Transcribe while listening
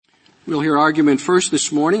We'll hear argument first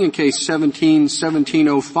this morning in Case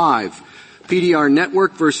 17-1705, PDR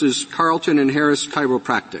Network versus Carlton and Harris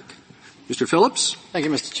Chiropractic. Mr. Phillips. Thank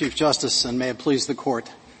you, Mr. Chief Justice, and may it please the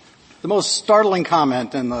Court. The most startling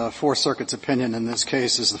comment in the Fourth Circuit's opinion in this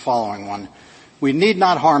case is the following one. We need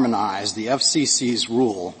not harmonize the FCC's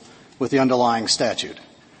rule with the underlying statute.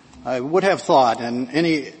 I would have thought in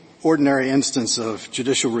any ordinary instance of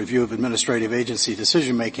judicial review of administrative agency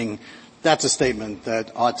decision-making, that's a statement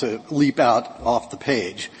that ought to leap out off the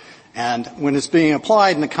page. And when it's being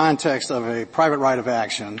applied in the context of a private right of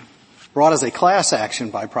action, brought as a class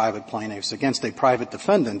action by private plaintiffs against a private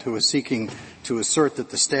defendant who is seeking to assert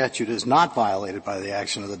that the statute is not violated by the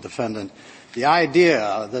action of the defendant, the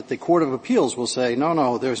idea that the Court of Appeals will say,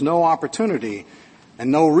 no, there's no opportunity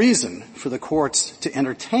and no reason for the courts to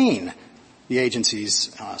entertain the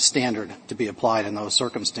agency's standard to be applied in those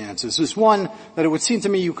circumstances is one that it would seem to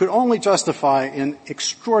me you could only justify in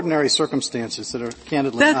extraordinary circumstances that are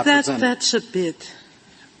candidly not presented. That's a bit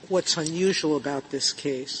what's unusual about this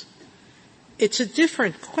case. It's a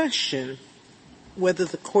different question whether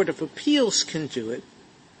the Court of Appeals can do it,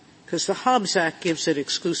 because the Hobbs Act gives it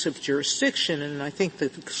exclusive jurisdiction, and I think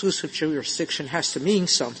that exclusive jurisdiction has to mean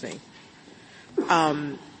something.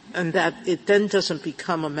 And that it then doesn't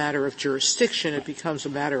become a matter of jurisdiction, it becomes a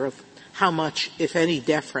matter of how much, if any,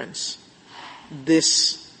 deference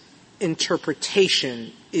this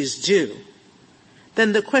interpretation is due.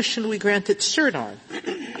 Then the question we granted cert on,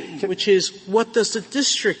 which is what can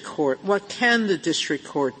the district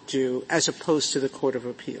court do as opposed to the Court of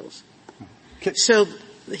Appeals? So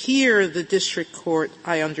here the district court,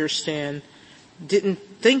 I understand, didn't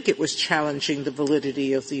think it was challenging the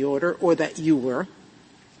validity of the order, or that you were,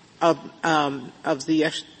 of the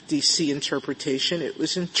FDC interpretation. It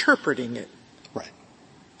was interpreting it. Right.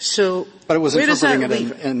 So, but it was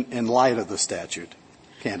interpreting it in light of the statute,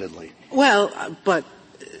 candidly. Well, but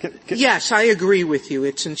yes, I agree with you.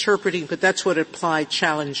 It's interpreting, but that's what applied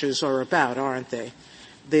challenges are about, aren't they?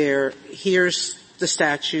 Here's the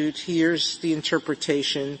statute, here's the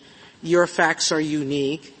interpretation, your facts are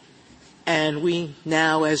unique, and we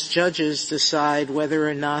now as judges decide whether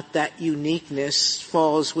or not that uniqueness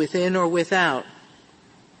falls within or without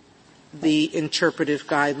the interpretive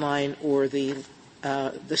guideline or the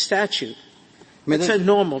statute. It's a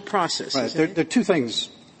normal process. Right. There are two things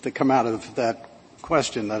that come out of that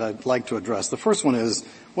question that I'd like to address. The first one is,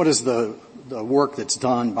 what is the work that's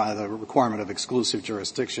done by the requirement of exclusive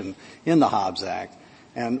jurisdiction in the Hobbs Act?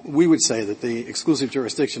 And we would say that the exclusive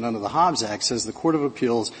jurisdiction under the Hobbs Act says the Court of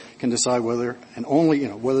Appeals can decide whether and only,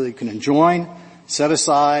 whether they can enjoin, set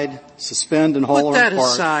aside, suspend in whole or in part. Put that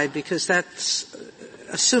aside, because that's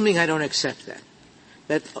assuming I don't accept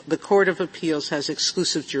that the Court of Appeals has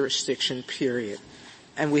exclusive jurisdiction, period.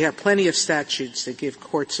 And we have plenty of statutes that give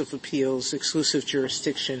courts of appeals exclusive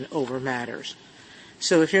jurisdiction over matters.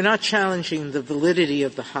 So if you're not challenging the validity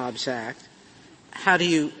of the Hobbs Act,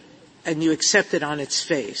 and you accept it on its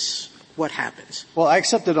face, what happens? Well, I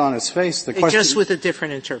accept it on its face. The question, just with a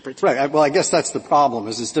different interpretation. Right. Well, I guess that's the problem,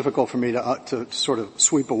 is it's difficult for me to sort of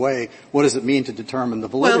sweep away what does it mean to determine the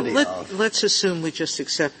validity of. Let's assume we just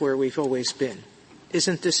accept where we've always been.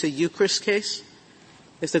 Isn't this a Eucharist case?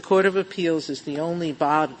 If the Court of Appeals is the only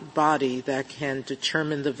body that can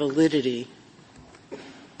determine the validity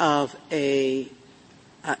of a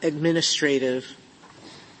administrative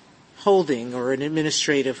holding or an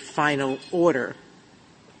administrative final order,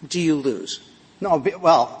 do you lose? No,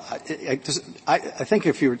 well, I think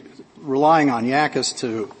if you're relying on Yackas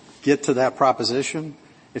to get to that proposition,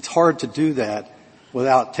 it's hard to do that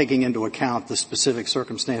without taking into account the specific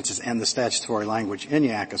circumstances and the statutory language in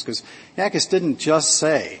Yackas, because Yackas didn't just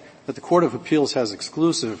say that the Court of Appeals has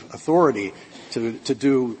exclusive authority to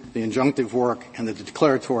do the injunctive work and the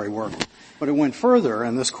declaratory work. But it went further,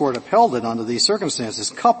 and this Court upheld it under these circumstances,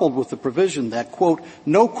 coupled with the provision that, quote,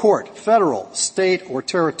 no court, federal, state, or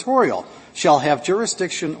territorial, shall have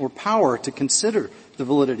jurisdiction or power to consider the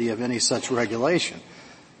validity of any such regulation.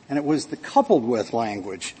 And it was the coupled with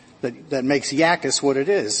language that makes Yackas what it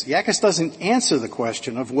is. Yackas doesn't answer the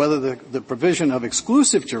question of whether the provision of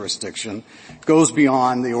exclusive jurisdiction goes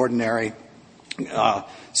beyond the ordinary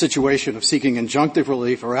situation of seeking injunctive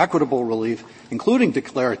relief or equitable relief, including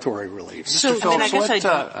declaratory relief. So,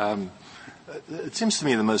 it seems to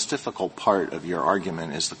me the most difficult part of your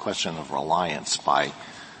argument is the question of reliance by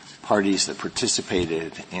parties that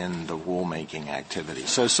participated in the rulemaking activity.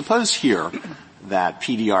 So suppose here that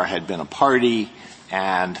PDR had been a party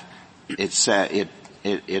and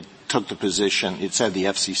it took the position, it said the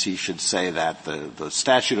FCC should say that the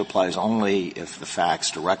statute applies only if the fax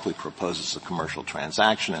directly proposes a commercial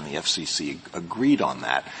transaction, and the FCC agreed on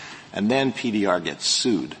that. And then PDR gets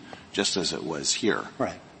sued, just as it was here.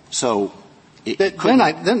 Right. So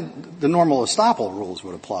then the normal estoppel rules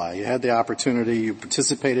would apply. You had the opportunity, you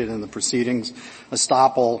participated in the proceedings.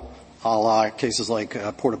 Estoppel, a la cases like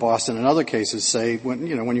Port of Boston and other cases say when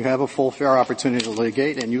you have a full fair opportunity to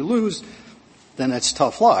litigate and you lose, then that's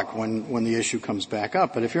tough luck when the issue comes back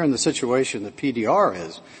up. But if you're in the situation that PDR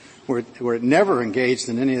is, where it never engaged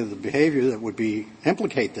in any of the behavior that would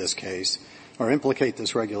implicate this case or implicate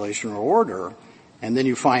this regulation or order, and then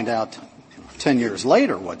you find out 10 years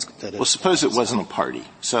later well, suppose it wasn't a party.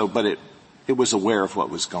 But it was aware of what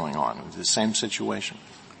was going on. The same situation?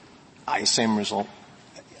 The same result?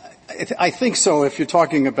 I think so if you're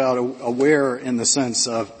talking about aware in the sense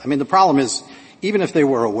of, the problem is, even if they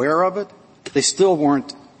were aware of it, they still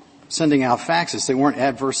weren't sending out faxes. They weren't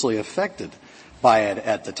adversely affected by it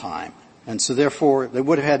at the time. And so therefore, they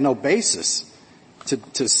would have had no basis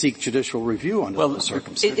to seek judicial review under the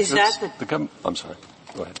circumstances. Is that I'm sorry.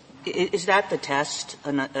 Go ahead. Is that the test?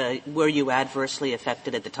 Were you adversely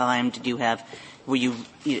affected at the time? Did you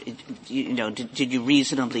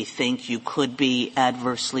reasonably think you could be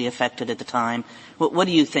adversely affected at the time? What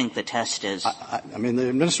do you think the test is? The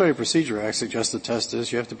Administrative Procedure Act suggests the test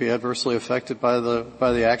is you have to be adversely affected by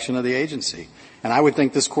the action of the agency. And I would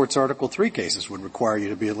think this Court's Article III cases would require you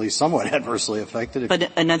to be at least somewhat adversely affected.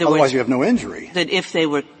 But in other otherwise words, you have no injury. That if they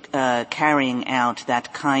were carrying out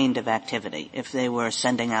that kind of activity, if they were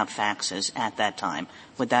sending out faxes at that time,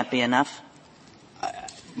 would that be enough?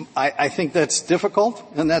 I think that's difficult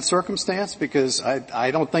in that circumstance because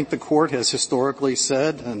I don't think the Court has historically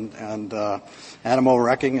said, and Adam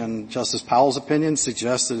O'Recking and Justice Powell's opinion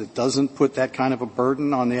suggests that it doesn't put that kind of a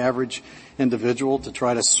burden on the average individual to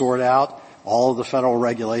try to sort out all of the federal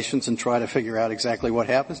regulations and try to figure out exactly what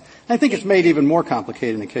happens. I think it's made even more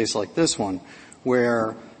complicated in a case like this one,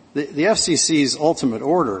 where the FCC's ultimate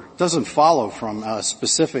order doesn't follow from a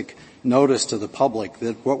specific notice to the public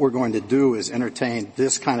that what we're going to do is entertain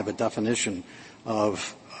this kind of a definition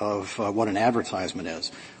of what an advertisement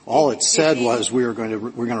is. All it said was we're going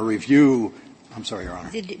to review. I'm sorry, Your Honor.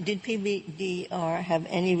 Did PDR have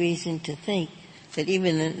any reason to think that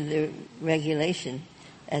even the regulation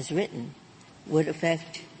as written would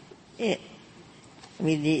affect it?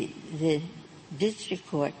 The district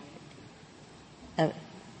court,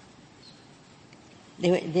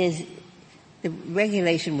 the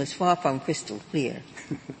regulation was far from crystal clear.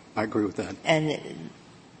 I agree with that. And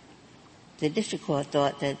the district court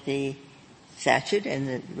thought that the statute and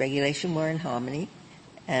the regulation were in harmony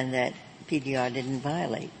and that PDR didn't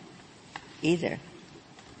violate either.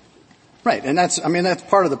 Right. And that's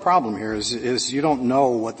part of the problem here is you don't know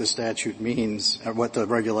what the statute means, or what the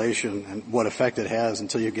regulation and what effect it has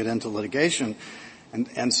until you get into litigation.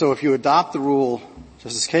 And so if you adopt the rule,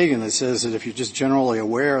 Justice Kagan, that says that if you're just generally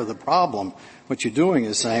aware of the problem, what you're doing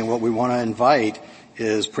is saying what we want to invite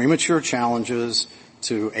is premature challenges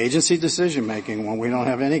to agency decision-making when we don't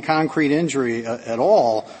have any concrete injury at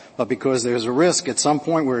all, but because there's a risk at some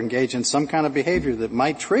point we're engaged in some kind of behavior that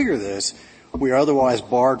might trigger this, we are otherwise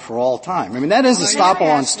barred for all time. That is estoppel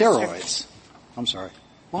on steroids. I'm sorry.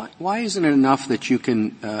 Why isn't it enough that you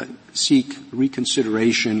can seek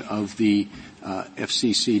reconsideration of the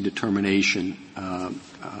FCC determination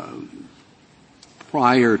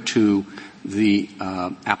prior to the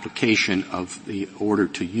application of the order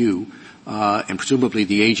to you, and presumably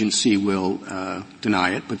the agency will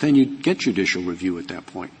deny it, but then you get judicial review at that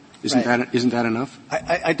point. Isn't that enough?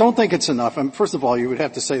 I don't think it's enough. First of all, you would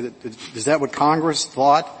have to say that is that what Congress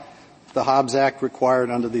thought the Hobbs Act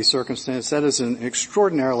required under these circumstances? That is an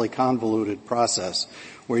extraordinarily convoluted process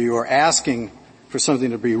where you are asking for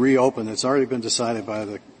something to be reopened that's already been decided by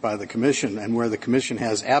the Commission, and where the Commission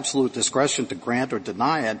has absolute discretion to grant or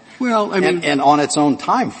deny it. Well, and on its own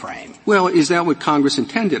time frame. Well, is that what Congress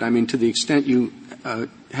intended? To the extent you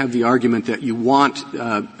have the argument that you want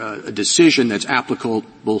a decision that's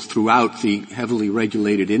applicable throughout the heavily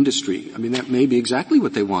regulated industry. That may be exactly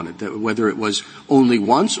what they wanted, that whether it was only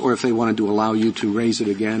once or if they wanted to allow you to raise it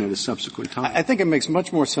again at a subsequent time. I think it makes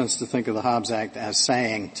much more sense to think of the Hobbs Act as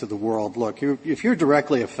saying to the world, look, if you're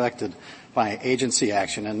directly affected by agency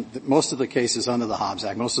action, and most of the cases under the Hobbs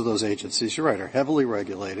Act, most of those agencies, you're right, are heavily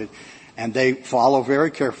regulated, and they follow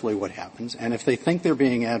very carefully what happens. And if they think they're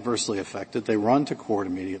being adversely affected, they run to court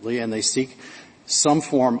immediately and they seek some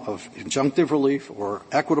form of injunctive relief or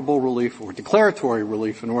equitable relief or declaratory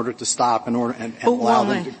relief in order to stop and allow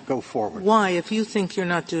them to go forward. Why? If you think you're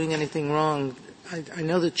not doing anything wrong, I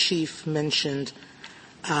know the Chief mentioned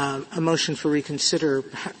a motion for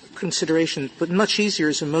consideration, but much easier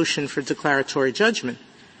is a motion for declaratory judgment.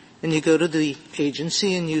 And you go to the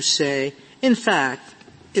agency and you say, in fact,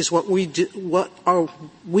 is what we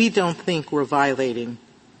don't think we're violating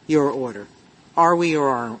your order. Are we or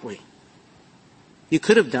aren't we? You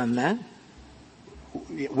could have done that.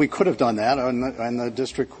 We could have done that, and the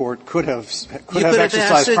district court could have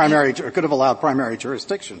exercised could have allowed primary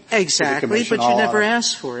jurisdiction. Exactly, but you never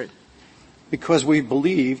asked for it. Because we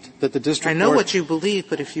believed that the district court. I know what you believe,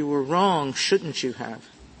 but if you were wrong, shouldn't you have?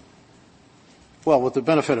 Well, with the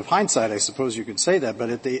benefit of hindsight, I suppose you could say that, but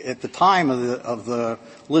at the time of the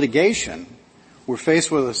litigation, we're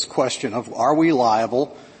faced with this question of, are we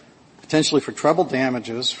liable potentially for treble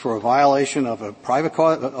damages for a violation of a private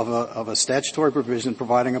of a statutory provision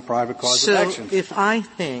providing a private cause of action? So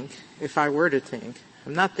if I were to think,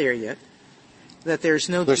 I'm not there yet, that there's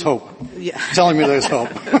hope. Yeah. Telling me there's hope.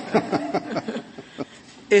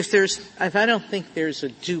 If I don't think there's a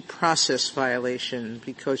due process violation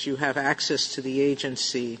because you have access to the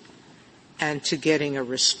agency and to getting a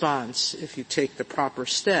response if you take the proper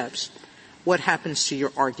steps, what happens to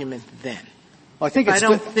your argument then? Well, I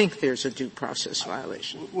don't think there's a due process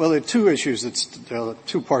violation. Well, there are two issues.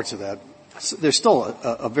 Two parts of that. There's still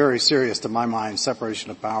a very serious, to my mind, separation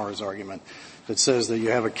of powers argument that says that you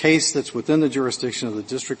have a case that's within the jurisdiction of the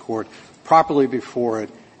district court properly before it,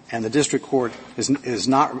 and the district court is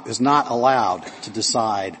not allowed to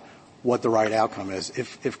decide what the right outcome is.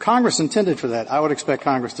 If Congress intended for that, I would expect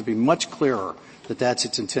Congress to be much clearer that that's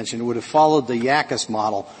its intention. It would have followed the YACUS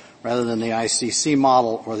model rather than the ICC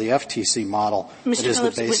model or the FTC model that is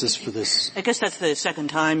the basis for this. I guess that's the second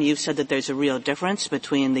time you've said that there's a real difference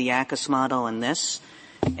between the YACUS model and this.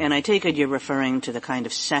 And I take it you're referring to the kind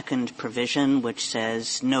of second provision which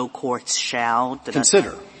says no courts shall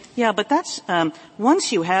consider. Yeah, but that's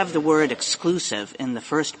once you have the word exclusive in the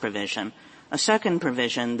first provision, a second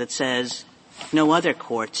provision that says no other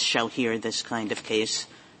courts shall hear this kind of case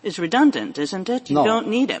is redundant, isn't it? You don't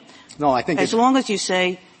need it. No, I think as long as you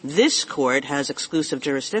say this court has exclusive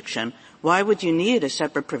jurisdiction, why would you need a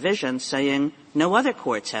separate provision saying no other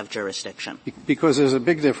courts have jurisdiction? Because there's a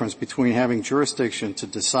big difference between having jurisdiction to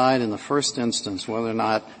decide in the first instance whether or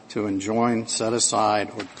not to enjoin, set aside,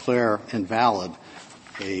 or declare invalid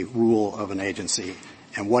a rule of an agency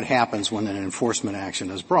and what happens when an enforcement action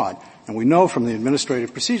is brought. And we know from the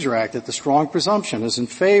Administrative Procedure Act that the strong presumption is in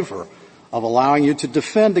favor of allowing you to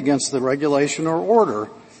defend against the regulation or order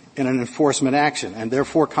in an enforcement action. And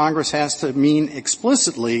therefore, Congress has to mean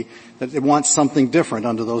explicitly that it wants something different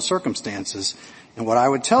under those circumstances. And what I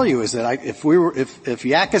would tell you is that if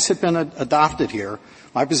YACUS had been adopted here,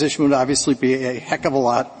 my position would obviously be a heck of a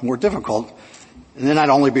lot more difficult. And then I'd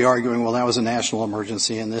only be arguing, well, that was a national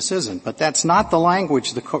emergency and this isn't. But that's not the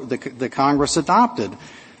language the Congress adopted.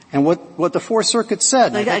 And what the Fourth Circuit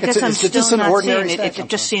said, I guess I'm still not saying it. It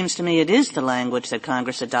just seems to me it is the language that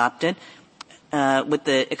Congress adopted, with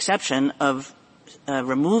the exception of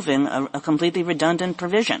removing a completely redundant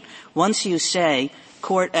provision. Once you say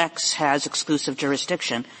Court X has exclusive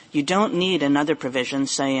jurisdiction, you don't need another provision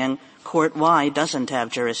saying Court Y doesn't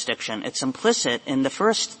have jurisdiction. It's implicit in the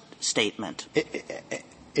first statement.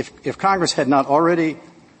 If Congress had not already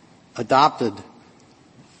adopted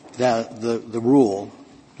the rule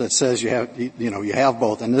that says you have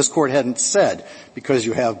both, and this Court hadn't said because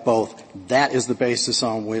you have both, that is the basis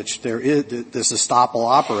on which this estoppel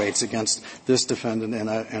operates against this defendant in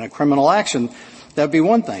a criminal action, that'd be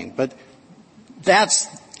one thing. But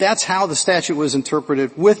that's how the statute was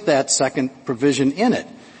interpreted with that second provision in it.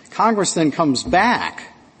 Congress then comes back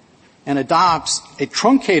and adopts a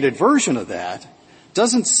truncated version of that,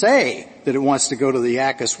 doesn't say that it wants to go to the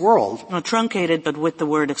YACUS world. No, truncated, but with the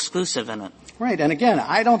word exclusive in it. Right, and again,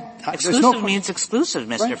 exclusive means exclusive,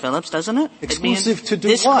 Mr. Right. Phillips, doesn't it? Exclusive it means to do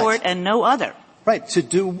this what? Court and no other. Right, to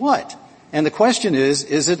do what? And the question is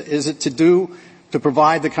it to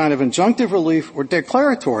provide the kind of injunctive relief or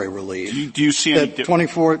declaratory relief? Do you see any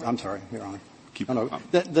I'm sorry, Your Honor.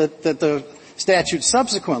 That the statute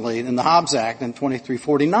subsequently in the Hobbs Act in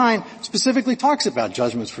 2349 specifically talks about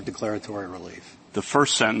judgments for declaratory relief. The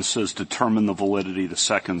first sentence says determine the validity. The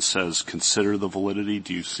second says consider the validity.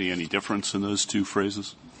 Do you see any difference in those two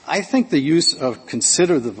phrases? I think the use of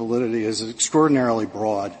consider the validity is extraordinarily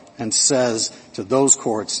broad and says to those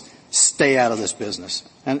courts, stay out of this business.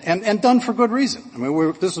 And done for good reason. I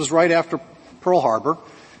mean, this was right after Pearl Harbor.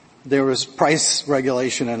 There was price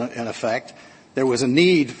regulation in effect. there was a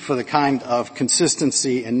need for the kind of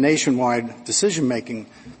consistency in nationwide decision-making,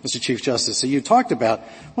 Mr. Chief Justice, that you talked about.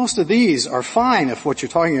 Most of these are fine if what you're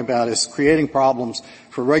talking about is creating problems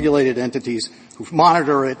for regulated entities who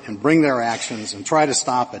monitor it and bring their actions and try to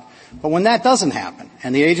stop it. But when that doesn't happen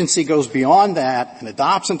and the agency goes beyond that and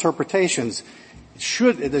adopts interpretations,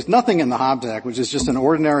 there's nothing in the Hobbs Act, which is just an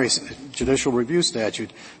ordinary judicial review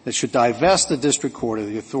statute, that should divest the district court of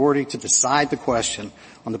the authority to decide the question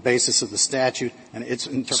on the basis of the statute and its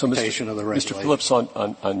interpretation of the regulation. Mr. Phillips,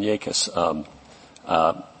 on Yakis,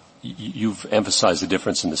 you've emphasized the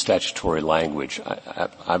difference in the statutory language.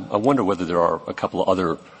 I wonder whether there are a couple of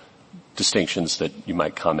other distinctions that you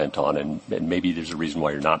might comment on, and maybe there's a reason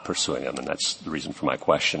why you're not pursuing them, and that's the reason for my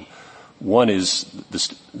question. One is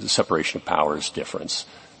the separation of powers difference,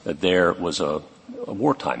 that there was a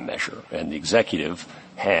wartime measure, and the executive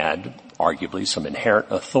had arguably some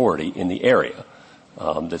inherent authority in the area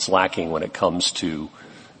that's lacking when it comes to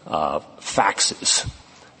faxes,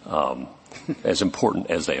 as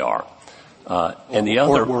important as they are. And the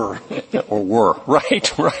other, or were,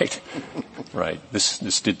 right.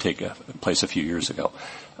 This did take place a few years ago.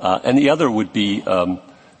 And the other would be, that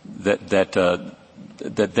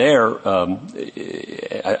there,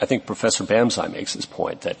 I think Professor Bamsai makes this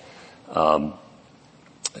point that,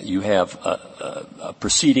 you have a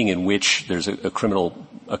proceeding in which there's a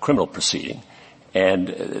criminal proceeding.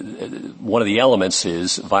 And one of the elements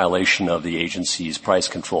is violation of the agency's price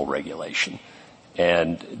control regulation.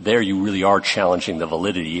 And there you really are challenging the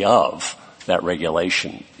validity of that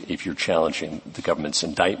regulation if you're challenging the government's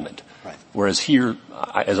indictment. Right. Whereas here,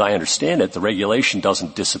 as I understand it, the regulation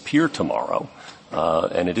doesn't disappear tomorrow,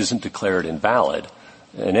 and it isn't declared invalid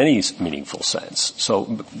in any meaningful sense.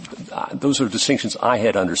 So those are distinctions I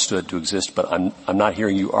had understood to exist, but I'm not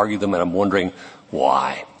hearing you argue them, and I'm wondering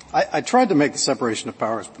why. I tried to make the separation of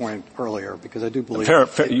powers point earlier because I do believe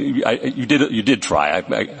you did try.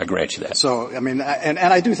 I grant you that. So I mean, and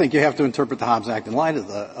I do think you have to interpret the Hobbs Act in light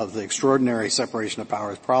of the extraordinary separation of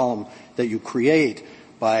powers problem that you create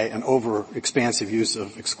by an over-expansive use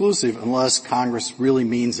of exclusive, unless Congress really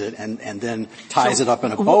means it and then ties it up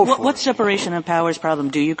in a bow. What separation of powers problem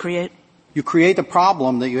do you create? You create the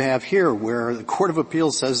problem that you have here, where the Court of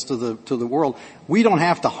Appeals says to the world, we don't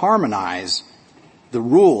have to harmonize the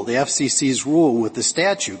rule, the FCC's rule, with the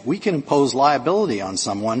statute. We can impose liability on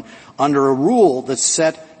someone under a rule that's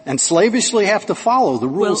set and slavishly have to follow the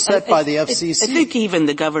rules set by the FCC. I think even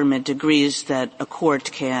the government agrees that a court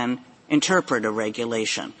can interpret a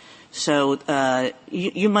regulation. So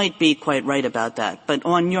you might be quite right about that. But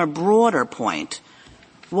on your broader point,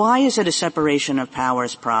 why is it a separation of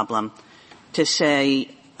powers problem to say,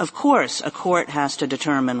 of course, a court has to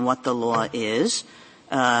determine what the law is,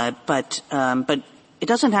 but it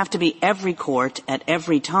doesn't have to be every court at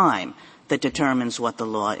every time that determines what the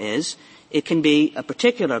law is. It can be a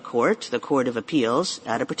particular court, the Court of Appeals,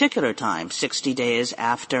 at a particular time, 60 days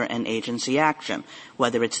after an agency action,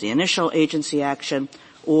 whether it's the initial agency action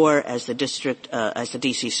or, as the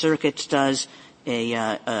D.C. Circuit does,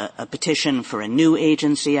 a petition for a new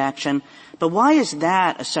agency action. But why is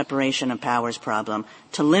that a separation of powers problem?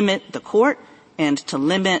 To limit the court and to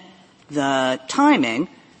limit the timing,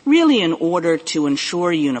 really in order to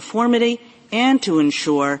ensure uniformity and to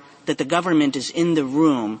ensure that the government is in the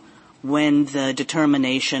room when the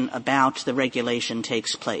determination about the regulation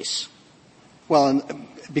takes place? Well, and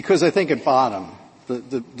because I think at bottom,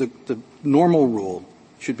 the normal rule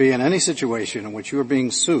should be in any situation in which you are being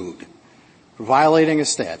sued for violating a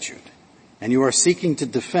statute and you are seeking to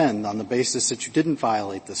defend on the basis that you didn't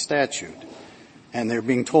violate the statute, and they're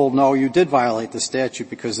being told, no, you did violate the statute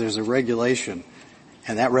because there's a regulation,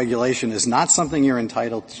 and that regulation is not something you're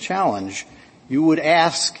entitled to challenge, you would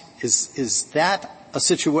ask, is that a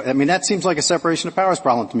situation? I mean, that seems like a separation of powers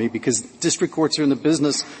problem to me, because district courts are in the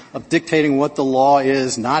business of dictating what the law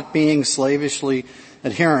is, not being slavishly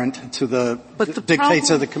adherent to the dictates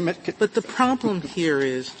of the committee. But the problem here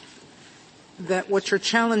is that what you're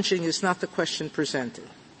challenging is not the question presented.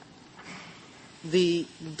 The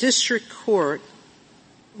district court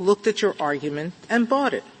looked at your argument and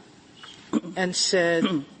bought it and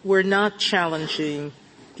said, we're not challenging,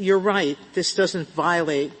 you're right, this doesn't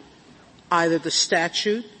violate either the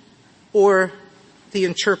statute or the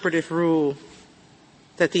interpretive rule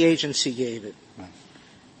that the agency gave it. Right.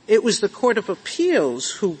 It was the Court of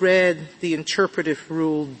Appeals who read the interpretive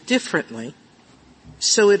rule differently,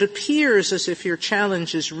 so it appears as if your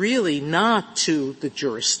challenge is really not to the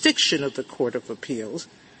jurisdiction of the Court of Appeals,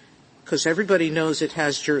 because everybody knows it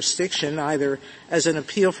has jurisdiction either as an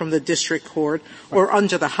appeal from the district court or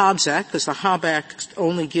under the Hobbs Act, because the Hobbs Act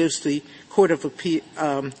only gives the Court of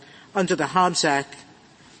under the Hobbs Act,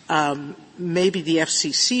 maybe the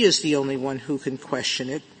FCC is the only one who can question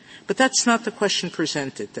it, but that's not the question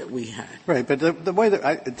presented that we had. Right, but the way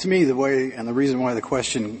that to me, the way and the reason why the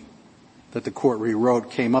question that the court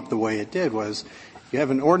rewrote came up the way it did was you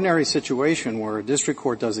have an ordinary situation where a district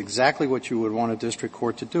court does exactly what you would want a district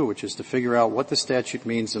court to do, which is to figure out what the statute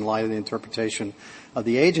means in light of the interpretation of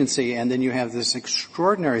the agency, and then you have this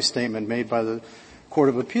extraordinary statement made by the Court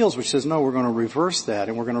of Appeals which says, no, we're going to reverse that,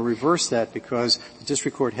 and we're going to reverse that because the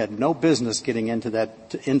district court had no business getting into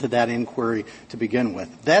that inquiry to begin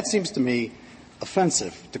with. That seems to me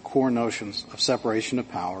offensive to core notions of separation of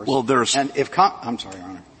powers. Well, I'm sorry, Your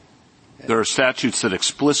Honor. There are statutes that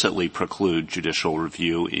explicitly preclude judicial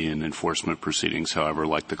review in enforcement proceedings, however,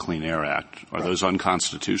 like the Clean Air Act. Are those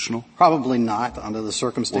unconstitutional? Probably not under the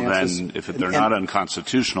circumstances. Well, then, if they're not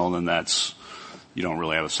unconstitutional, then you don't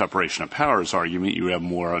really have a separation of powers argument. You have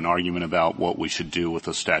more an argument about what we should do with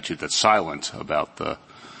a statute that's silent about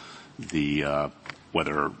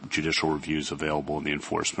whether judicial review is available in the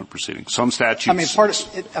enforcement proceedings. Some statutes.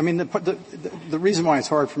 The reason why it's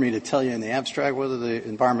hard for me to tell you in the abstract whether the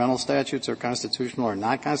environmental statutes are constitutional or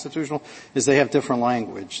not constitutional is they have different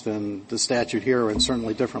language than the statute here, and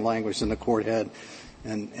certainly different language than the court had.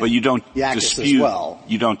 But you don't dispute. As well.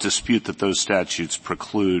 You don't dispute that those statutes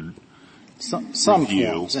preclude some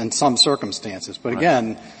review. forms and some circumstances. But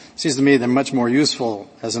again, it seems to me they're much more useful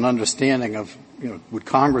as an understanding of, would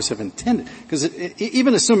Congress have intended? Because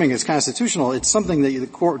even assuming it's constitutional, it's something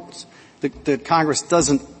that that Congress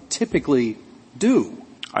doesn't typically do.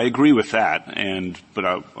 I agree with that, but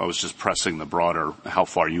I was just pressing how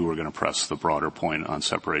far you were going to press the broader point on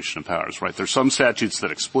separation of powers, right? There's some statutes that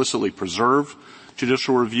explicitly preserve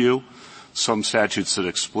judicial review, some statutes that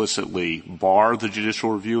explicitly bar the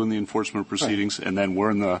judicial review in the enforcement proceedings, right. And then we're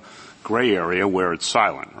in the gray area where it's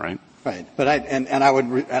silent, right? Right. But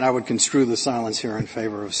I would construe the silence here in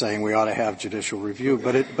favor of saying we ought to have judicial review.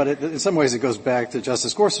 But in some ways it goes back to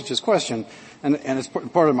Justice Gorsuch's question, and it's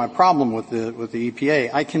part of my problem with the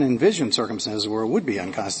EPA. I can envision circumstances where it would be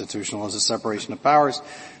unconstitutional as a separation of powers,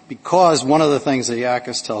 because one of the things that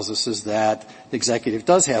IACUS tells us is that the executive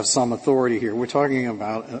does have some authority here. We're talking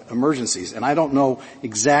about emergencies, and I don't know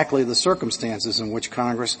exactly the circumstances in which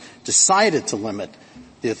Congress decided to limit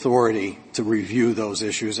the authority to review those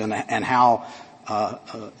issues and how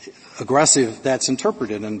aggressive that's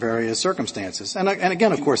interpreted in various circumstances. And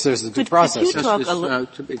again, of course, there's the due process.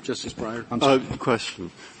 Justice Breyer.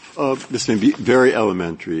 Question. This may be very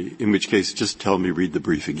elementary, in which case just tell me read the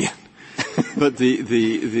brief again. But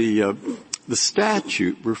the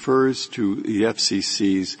statute refers to the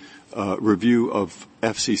FCC's review of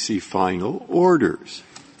FCC final orders.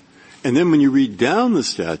 And then when you read down the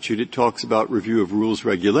statute, it talks about review of rules,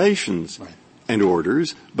 regulations, right, and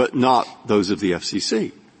orders, but not those of the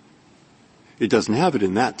FCC. It doesn't have it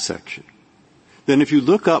in that section. Then if you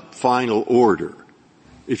look up final order,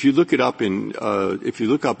 if you look up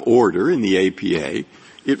order in the APA,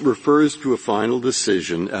 it refers to a final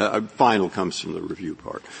decision, final comes from the review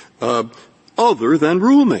part, other than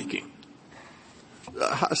rulemaking.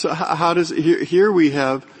 So how does, here we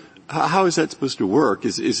have, how is that supposed to work?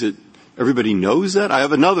 Is it, everybody knows that? I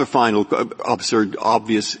have another final absurd,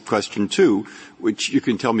 obvious question too, which you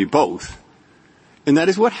can tell me both. And that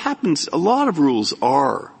is what happens, a lot of rules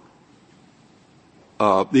are,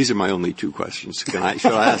 these are my only two questions. Should I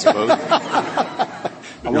ask both?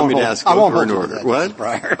 You want me to ask both in order? What?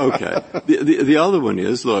 Okay. The other one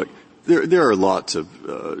is, look, there are lots of,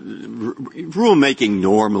 rulemaking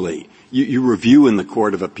normally. You review in the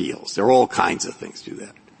Court of Appeals. There are all kinds of things to do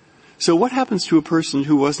that. So what happens to a person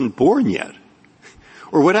who wasn't born yet?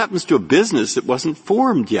 Or what happens to a business that wasn't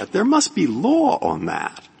formed yet? There must be law on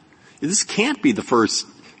that. This can't be the first,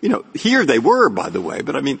 here they were, by the way,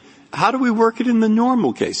 but I mean, how do we work it in the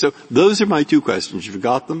normal case? So those are my two questions. You've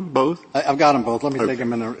got them both? I've got them both. Let me take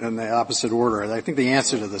them in the opposite order. I think the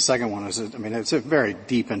answer to the second one is, it's a very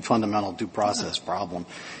deep and fundamental due process problem.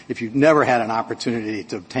 If you've never had an opportunity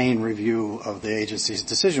to obtain review of the agency's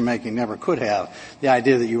decision-making, never could have, the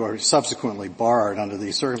idea that you are subsequently barred under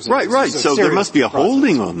these circumstances. Right. So there must be a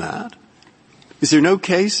holding on that. Is there no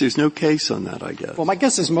case? There's no case on that, I guess. Well, my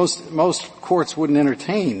guess is most courts wouldn't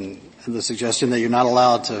entertain the suggestion that you're not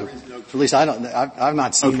allowed to, at least I've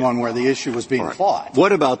not seen one where the issue was being fought.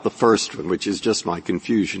 What about the first one, which is just my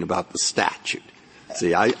confusion about the statute?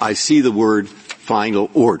 See, I see the word final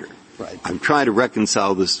order. Right. I'm trying to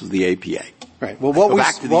reconcile this with the APA. Right. Well, what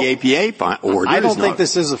back to the APA order. I don't think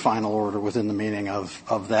this is a final order within the meaning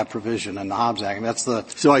of that provision in the Hobbs Act. And that's the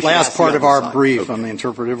last part of our brief on the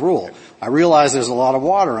interpretive rule. I realize there's a lot of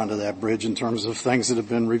water under that bridge in terms of things that have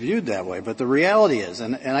been reviewed that way. But the reality is,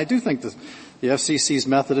 and I do think that the FCC's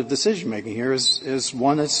method of decision-making here is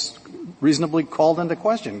one that's reasonably called into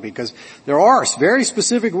question, because there are very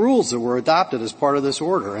specific rules that were adopted as part of this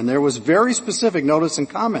order, and there was very specific notice and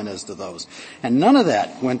comment as to those. And none of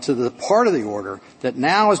that went to the part of the order that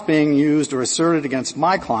now is being used or asserted against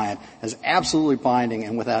my client as absolutely binding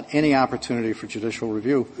and without any opportunity for judicial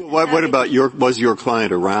review. What about was your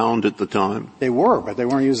client around at the time? They were, but they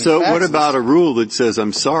weren't using So faxes. what about a rule that says,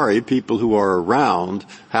 I'm sorry, people who are around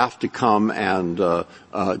have to come and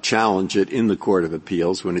challenge it in the Court of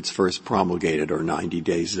Appeals when it's first promulgated or 90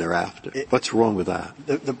 days thereafter? What's wrong with that?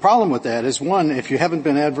 The problem with that is, one, if you haven't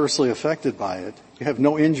been adversely affected by it, you have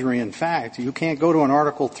no injury in fact, you can't go to an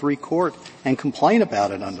Article III court and complain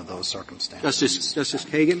about it under those circumstances. Justice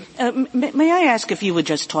Kagan? May I ask if you would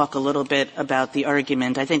just talk a little bit about the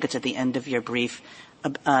argument, I think it's at the end of your brief,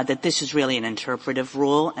 that this is really an interpretive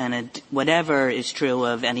rule, and whatever is true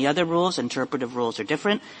of any other rules, interpretive rules are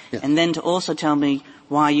different. Yeah. And then to also tell me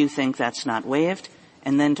why you think that's not waived,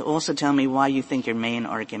 and then to also tell me why you think your main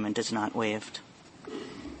argument is not waived.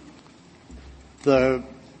 The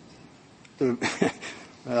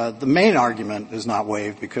main argument is not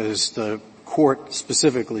waived because the court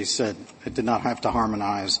specifically said it did not have to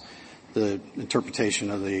harmonize the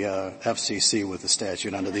interpretation of the FCC with the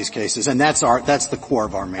statute under these cases, and that's the core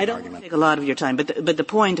of our main argument. I don't take a lot of your time, but the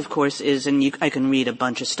point, of course, is, and I can read a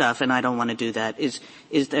bunch of stuff, and I don't want to do that. Is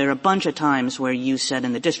there a bunch of times where you said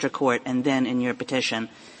in the district court and then in your petition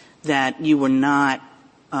that you were not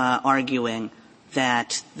arguing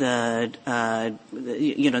that that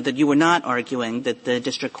you were not arguing that the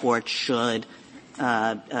district court should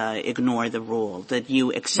ignore the rule, that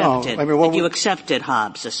you accepted, you accepted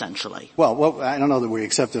Hobbs, essentially. Well, I don't know that we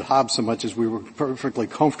accepted Hobbs so much as we were perfectly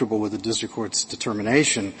comfortable with the district court's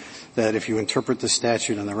determination that if you interpret the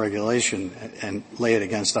statute and the regulation and lay it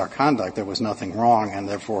against our conduct, there was nothing wrong and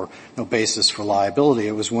therefore no basis for liability.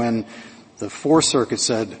 It was when the Fourth Circuit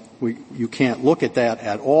said you can't look at that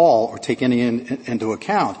at all or take any into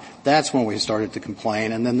account. That's when we started to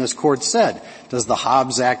complain. And then this court said, does the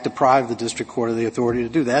Hobbs Act deprive the district court of the authority to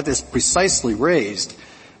do that? That is precisely raised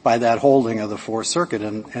by that holding of the Fourth Circuit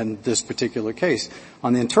in this particular case.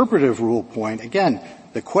 On the interpretive rule point, again,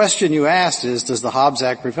 the question you asked is, does the Hobbs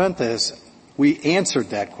Act prevent this? We answered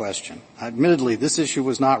that question. Admittedly, this issue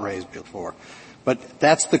was not raised before. But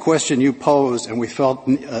that's the question you posed, and we felt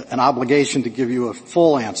an obligation to give you a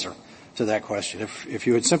full answer to that question. If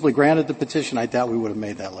you had simply granted the petition, I doubt we would have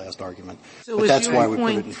made that last argument. So but that's why we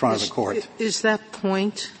put it in front of the court. Is that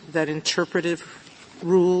point that interpretive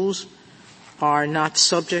rules are not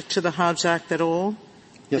subject to the Hobbs Act at all?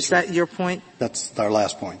 Yes, is that your point? That's our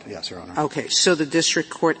last point, yes, Your Honor. Okay, so the district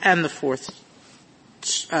court and the Fourth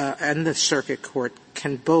and the circuit court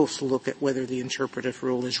can both look at whether the interpretive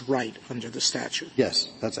rule is right under the statute. Yes,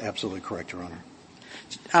 that's absolutely correct, Your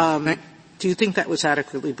Honor. Do you think that was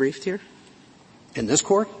adequately briefed here? In this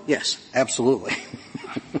court? Yes. Absolutely.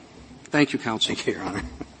 Thank you, counsel. Thank you, Your Honor.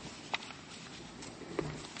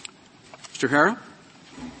 Mr. Harrell?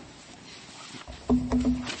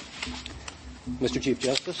 Mr. Chief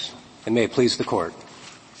Justice, and may it please the Court.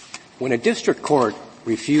 When a district court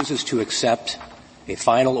refuses to accept a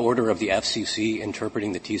final order of the FCC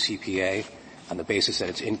interpreting the TCPA on the basis that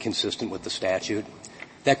it's inconsistent with the statute,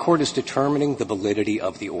 that court is determining the validity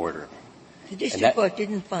of the order. The district court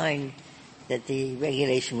didn't find that the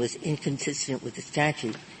regulation was inconsistent with the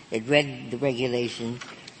statute. It read the regulation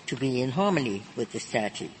to be in harmony with the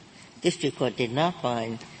statute. District court did not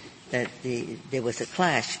find that there was a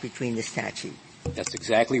clash between the statute. That's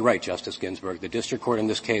exactly right, Justice Ginsburg. The district court in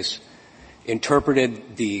this case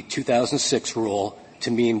interpreted the 2006 rule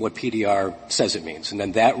to mean what PDR says it means. And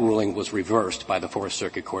then that ruling was reversed by the Fourth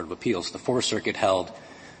Circuit Court of Appeals. The Fourth Circuit held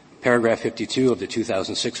paragraph 52 of the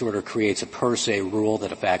 2006 order creates a per se rule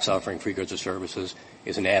that a fax offering free goods or services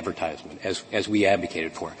is an advertisement, as we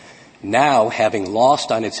advocated for. Now, having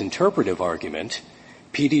lost on its interpretive argument,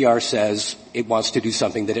 PDR says it wants to do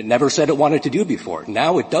something that it never said it wanted to do before.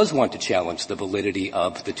 Now it does want to challenge the validity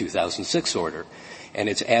of the 2006 order. And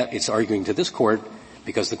it's arguing to this court,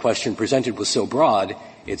 because the question presented was so broad,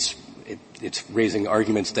 it's raising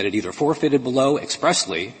arguments that it either forfeited below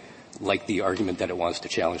expressly, like the argument that it wants to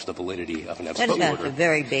challenge the validity of an FCC order. What about the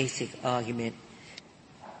very basic argument?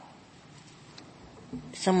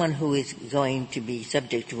 Someone who is going to be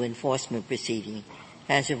subject to enforcement proceeding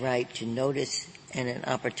has a right to notice and an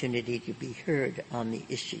opportunity to be heard on the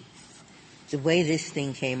issue. the way this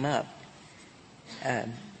thing came up,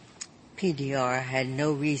 PDR had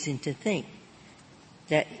no reason to think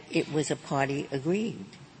that it was a party agreed.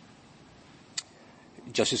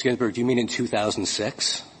 Justice Ginsburg, do you mean in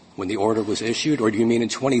 2006 when the order was issued, or do you mean in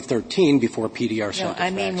 2013 before PDR sent No,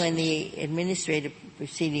 I mean when the administrative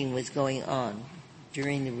proceeding was going on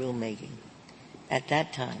during the rulemaking. At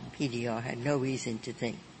that time, PDR had no reason to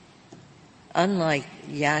think. Unlike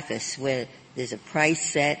Yakis, where there's a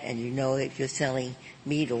price set and you know if you're selling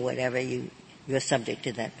meat or whatever, you're subject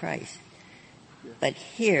to that price. But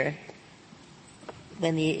here,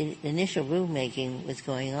 when the initial rulemaking was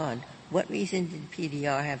going on, what reason did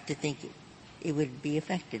PDR have to think it would be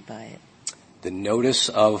affected by it? The notice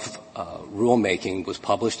of rulemaking was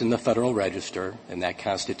published in the Federal Register, and that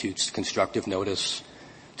constitutes constructive notice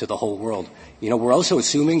to the whole world. You know, we're also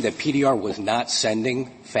assuming that PDR was not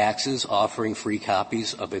sending faxes offering free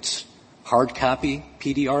copies of its hard copy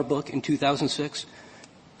PDR book in 2006.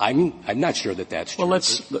 I'm not sure that that's true. Well,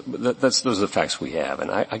 those are the facts we have,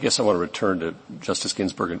 and I guess I want to return to Justice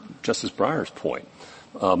Ginsburg and Justice Breyer's point.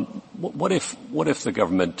 What if the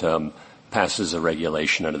government passes a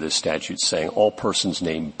regulation under this statute saying all persons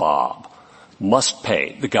named Bob must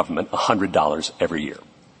pay the government $100 every year?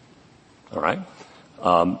 All right?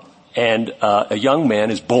 And a young man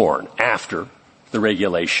is born after the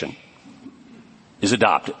regulation is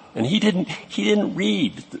adopted, and he didn't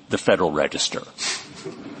read the Federal Register.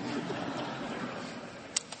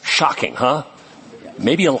 Shocking, huh?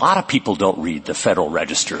 Maybe a lot of people don't read the Federal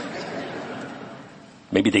Register.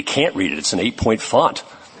 Maybe they can't read it. It's an 8-point font.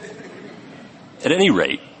 At any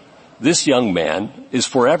rate, this young man is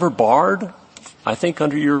forever barred, I think,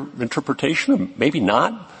 under your interpretation, or maybe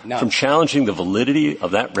not, from challenging the validity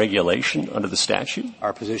of that regulation under the statute?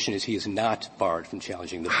 Our position is he is not barred from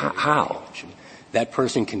challenging the validity How? of the regulation. That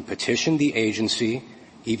person can petition the agency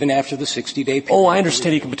even after the 60-day period. Oh, I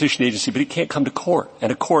understand he can petition the agency, but he can't come to court.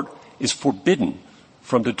 And a court is forbidden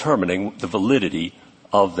from determining the validity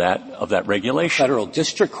of that regulation. Federal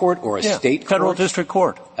district court or a state court? Federal district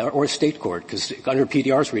court. Or a state court, because under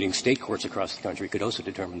PDR's reading, state courts across the country could also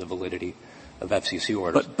determine the validity of FCC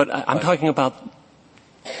orders. But I'm talking about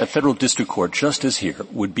a federal district court, just as here,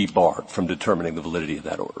 would be barred from determining the validity of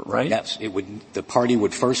that order, right? Yes. The party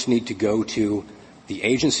would first need to go to the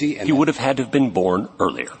agency. And he would have had to have been born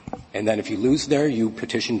earlier. And then if you lose there, you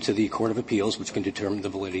petition to the Court of Appeals, which can determine the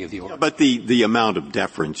validity of the order. But the amount of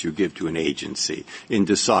deference you give to an agency in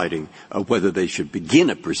deciding whether they should begin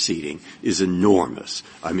a proceeding is enormous,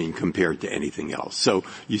 I mean, compared to anything else. So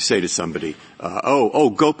you say to somebody,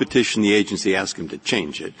 go petition the agency, ask them to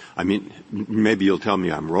change it. I mean, maybe you'll tell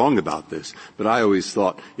me I'm wrong about this, but I always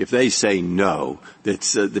thought if they say no,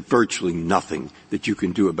 that's virtually nothing that you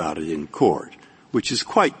can do about it in court, which is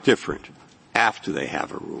quite different after they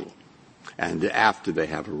have a rule. And after they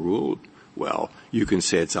have a rule, well, you can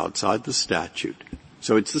say it's outside the statute.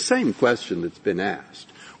 So it's the same question that's been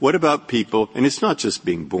asked. What about people, and it's not just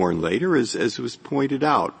being born later, as was pointed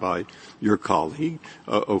out by your colleague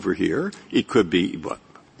over here. It could be,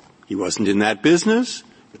 he wasn't in that business,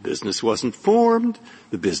 the business wasn't formed,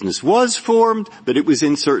 the business was formed, but it was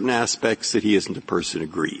in certain aspects that he isn't a person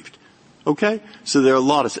aggrieved. Okay? So there are a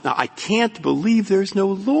lot of, now I can't believe there's no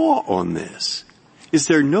law on this. Is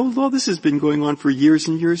there no law? This has been going on for years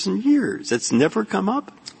and years and years. It's never come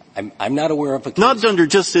up? I'm not aware of a case. Not under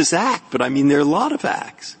just this act, but I mean there are a lot of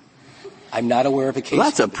acts. I'm not aware of a case. Well,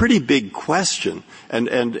 that's a pretty big question. And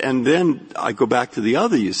then I go back to the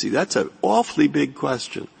other, you see, that's an awfully big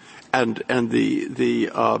question. And then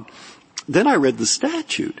I read the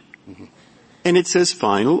statute. Mm-hmm. And it says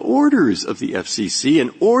final orders of the FCC,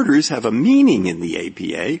 and orders have a meaning in the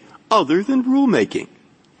APA other than rulemaking.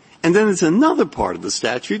 And then there's another part of the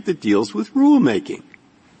statute that deals with rulemaking.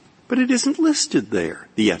 But it isn't listed there,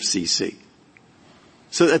 the FCC.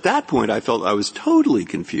 So at that point I felt I was totally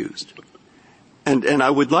confused. And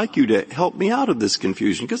I would like you to help me out of this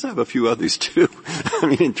confusion, because I have a few others too. I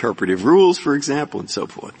mean, interpretive rules, for example, and so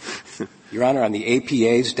forth. Your Honor, on the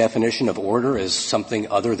APA's definition of order as something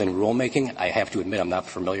other than rulemaking, I have to admit I'm not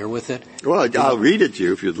familiar with it. Well, I'll read it to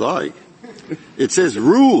you if you'd like. It says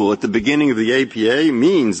rule at the beginning of the APA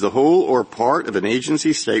means the whole or part of an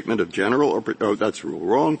agency statement of general or, that's rule.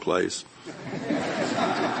 Wrong place.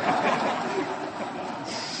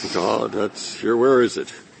 God, that's here. Where is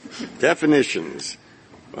it? Definitions.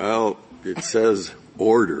 Well, it says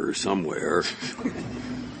order somewhere.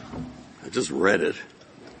 I just read it.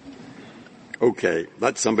 Okay,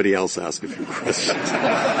 let somebody else ask a few questions.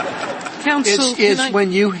 Counsel, it's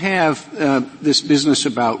when you have this business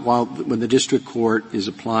about when the district court is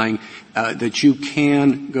applying that you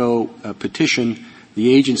can go petition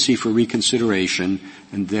the agency for reconsideration,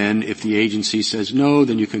 and then if the agency says no,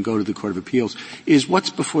 then you can go to the Court of Appeals. Is what's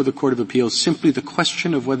before the Court of Appeals simply the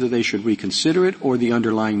question of whether they should reconsider it or the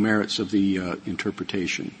underlying merits of the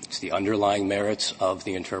interpretation? It's the underlying merits of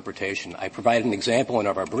the interpretation. I provided an example in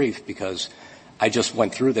our brief because I just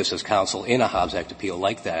went through this as counsel in a Hobbs Act appeal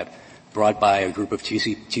like that, brought by a group of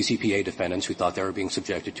TCPA defendants who thought they were being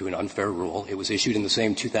subjected to an unfair rule. It was issued in the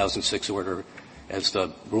same 2006 order as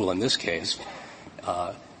the rule in this case.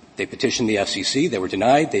 They petitioned the FCC. They were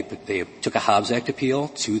denied. They took a Hobbs Act appeal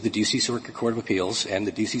to the D.C. Circuit Court of Appeals, and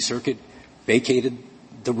the D.C. Circuit vacated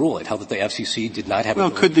the rule. It held that the FCC did not have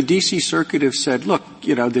Well, could the D.C. Circuit have said, look,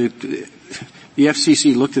 the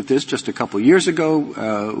FCC looked at this just a couple of years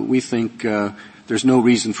ago. We think there's no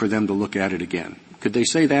reason for them to look at it again. Could they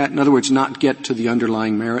say that? In other words, not get to the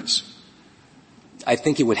underlying merits? I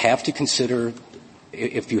think it would have to consider,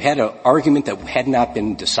 if you had an argument that had not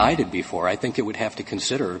been decided before, I think it would have to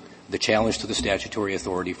consider the challenge to the statutory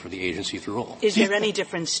authority for the agency's rule. Is there any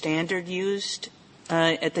different standard used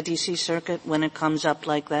at the D.C. Circuit when it comes up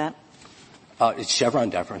like that? It's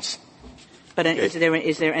Chevron deference. But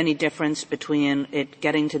is there any difference between it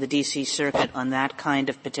getting to the D.C. Circuit on that kind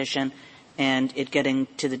of petition and it getting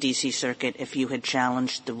to the D.C. Circuit if you had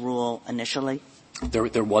challenged the rule initially?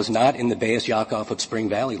 There was not in the Bayes-Yakov of Spring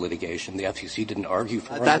Valley litigation. The FCC didn't argue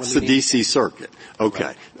for it. That's the D.C. Circuit.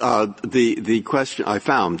 Okay. Right. The question, I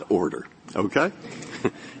found order. Okay?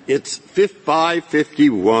 It's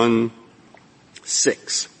 551-6.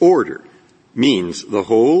 Order means the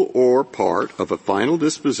whole or part of a final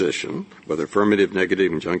disposition, whether affirmative,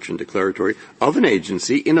 negative, injunction, declaratory, of an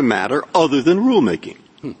agency in a matter other than rulemaking,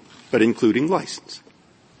 but including license.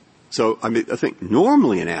 So, I think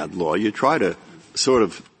normally in ad law you try to sort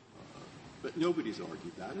of, but nobody's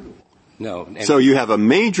argued that at all. No. So you have a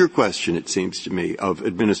major question, it seems to me, of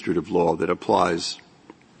administrative law that applies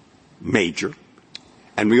major.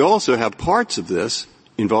 And we also have parts of this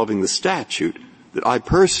involving the statute that I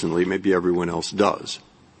personally, maybe everyone else does,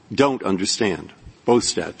 don't understand. Both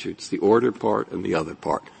statutes, the order part and the other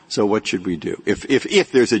part. So what should we do?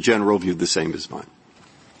 If there's a general view the same as mine.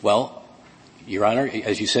 Well, Your Honor,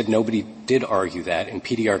 as you said, nobody did argue that, and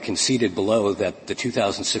PDR conceded below that the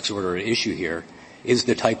 2006 order at issue here is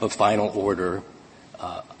the type of final order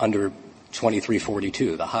under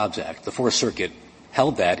 2342, the Hobbs Act. The Fourth Circuit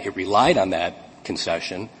held that. It relied on that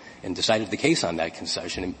concession and decided the case on that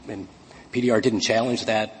concession, and PDR didn't challenge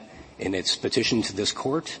that in its petition to this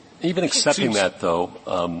Court. Even accepting that, though,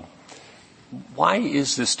 why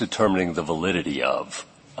is this determining the validity of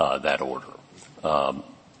that order?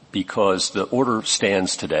 Because the order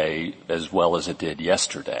stands today as well as it did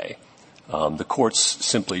yesterday. The Court's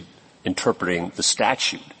simply interpreting the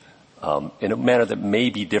statute in a manner that may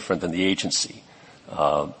be different than the agency.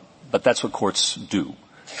 But that's what courts do.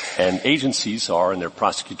 And agencies are, in their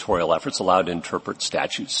prosecutorial efforts, allowed to interpret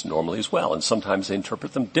statutes normally as well, and sometimes they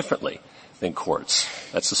interpret them differently than courts.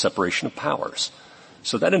 That's the separation of powers.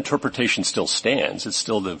 So that interpretation still stands. It's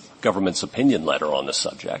still the government's opinion letter on the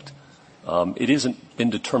subject. It isn't been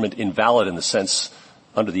determined invalid in the sense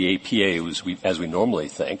under the APA as we normally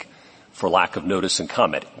think, for lack of notice and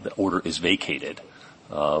comment. The order is vacated,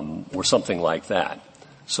 or something like that.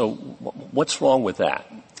 So what's wrong with that?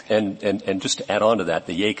 And just to add on to that,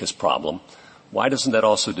 the Yakis problem, why doesn't that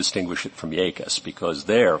also distinguish it from Yakis? Because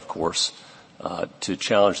there, of course, to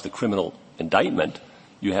challenge the criminal indictment,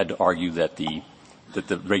 you had to argue that the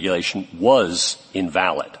regulation was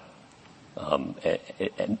invalid.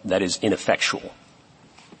 And that is ineffectual.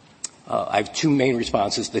 I have two main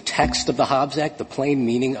responses. The text of the Hobbs Act, the plain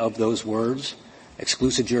meaning of those words,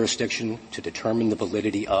 exclusive jurisdiction to determine the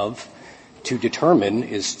validity of. To determine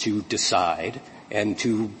is to decide, and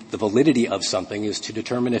the validity of something is to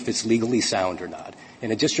determine if it's legally sound or not.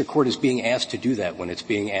 And a district court is being asked to do that when it's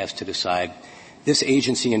being asked to decide this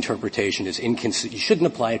agency interpretation is inconsistent. You shouldn't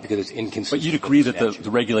apply it because it's inconsistent. But you'd agree that the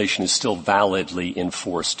regulation is still validly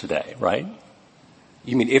enforced today, right?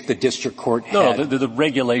 You mean if the district court had... No, the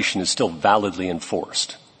regulation is still validly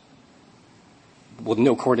enforced. Well,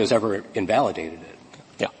 no court has ever invalidated it.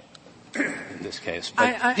 Yeah. In this case.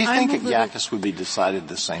 But do you think that Yakis would be decided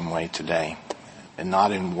the same way today and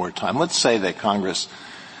not in wartime? Let's say that Congress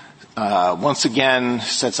once again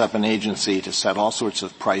sets up an agency to set all sorts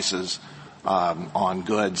of prices on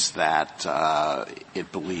goods that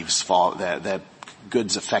it believes that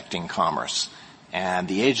goods affecting commerce, and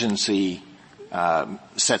the agency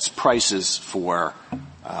sets prices for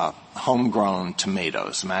homegrown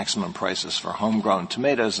tomatoes, maximum prices for homegrown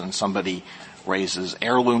tomatoes, and somebody raises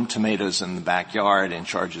heirloom tomatoes in the backyard and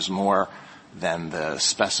charges more than the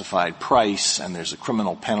specified price, and there's a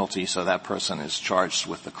criminal penalty, so that person is charged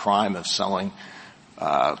with the crime of selling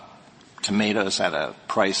tomatoes at a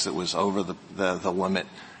price that was over the limit.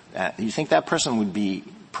 Do you think that person would be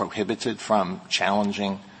prohibited from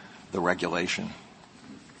challenging the regulation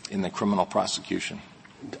in the criminal prosecution?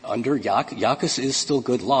 Under Yackas is still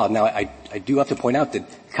good law. Now, I do have to point out that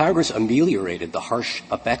Congress ameliorated the harsh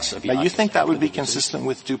effects of Yackas. Now, you think that would be consistent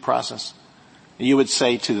with due process? You would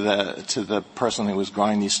say to the person who was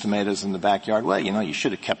growing these tomatoes in the backyard, well, you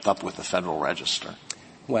should have kept up with the Federal Register.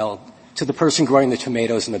 Well, to the person growing the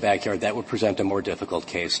tomatoes in the backyard, that would present a more difficult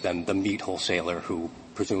case than the meat wholesaler who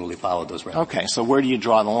presumably followed those regulations. Okay, so where do you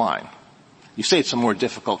draw the line? You say it's a more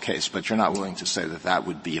difficult case, but you're not willing to say that that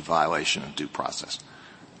would be a violation of due process.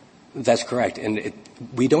 That's correct. And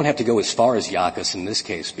we don't have to go as far as Yackas in this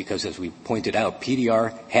case because, as we pointed out,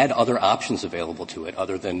 PDR had other options available to it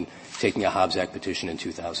other than taking a Hobbs Act petition in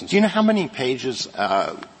 2006. Do you know how many pages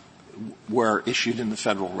were issued in the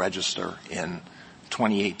Federal Register in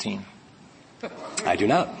 2018? I do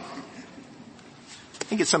not. I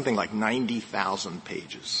think it's something like 90,000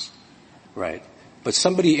 pages. Right. But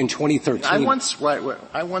somebody in 2013...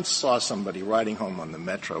 I once saw somebody riding home on the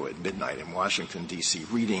Metro at midnight in Washington, D.C.,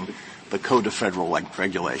 reading the Code of Federal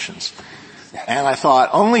Regulations. And I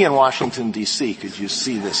thought, only in Washington, D.C. could you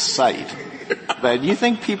see this site. But you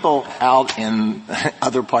think people out in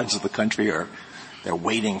other parts of the country they're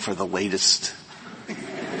waiting for the latest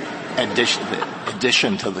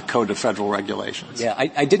addition to the Code of Federal Regulations? Yeah,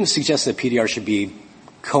 I didn't suggest that PDR should be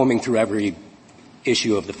combing through every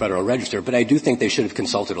issue of the Federal Register, but I do think they should have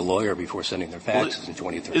consulted a lawyer before sending their faxes in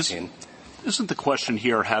 2013. Isn't the question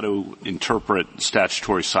here how to interpret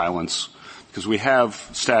statutory silence? Because we have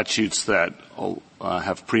statutes that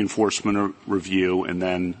have pre-enforcement review and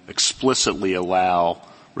then explicitly allow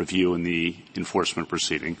review in the enforcement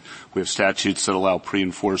proceeding. We have statutes that allow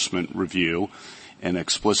pre-enforcement review and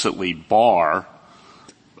explicitly bar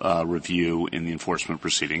review in the enforcement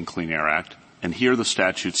proceeding, Clean Air Act. And here the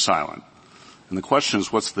statute's silent. And the question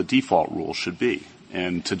is, what's the default rule should be?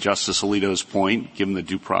 And to Justice Alito's point, given the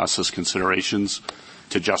due process considerations,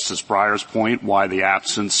 to Justice Breyer's point, why the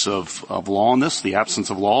absence of law in this? The absence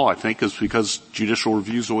of law, I think, is because judicial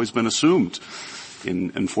review's always been assumed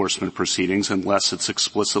in enforcement proceedings unless it's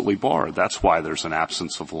explicitly barred. That's why there's an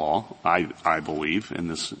absence of law, I believe, in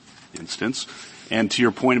this instance. And to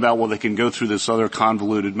your point about, well, they can go through this other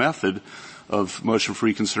convoluted method of motion for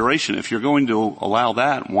reconsideration. If you're going to allow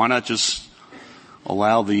that, why not just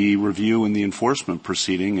allow the review in the enforcement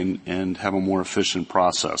proceeding and have a more efficient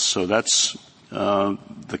process? So that's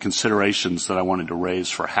the considerations that I wanted to raise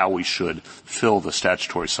for how we should fill the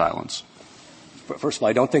statutory silence. First of all,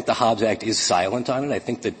 I don't think the Hobbs Act is silent on it. I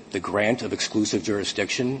think that the grant of exclusive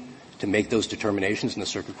jurisdiction to make those determinations in the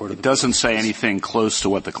Circuit Court of Appeals. It doesn't say anything close to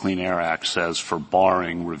what the Clean Air Act says for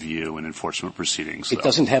barring review in enforcement proceedings. It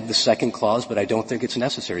doesn't have the second clause, but I don't think it's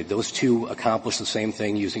necessary. Those two accomplish the same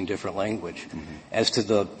thing using different language. Mm-hmm. As to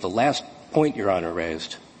the last point Your Honor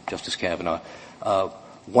raised, Justice Kavanaugh,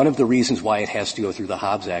 one of the reasons why it has to go through the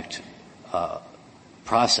Hobbs Act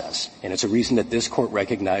process, and it's a reason that this Court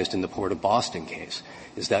recognized in the Port of Boston case,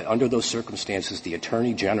 is that under those circumstances, the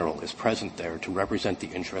Attorney General is present there to represent the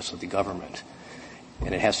interests of the government.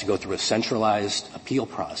 And it has to go through a centralized appeal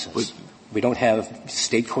process. We don't have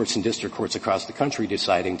state courts and district courts across the country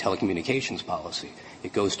deciding telecommunications policy.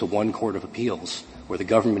 It goes to one court of appeals where the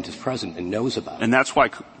government is present and knows about it. And that's why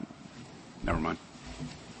 — never mind.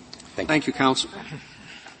 Thank you, counsel.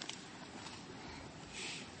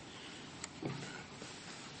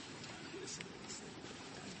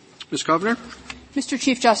 Ms. Kovner? Mr.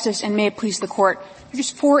 Chief Justice, and may it please the Court, there are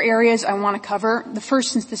just four areas I want to cover. The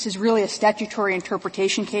first, since this is really a statutory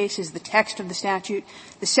interpretation case, is the text of the statute.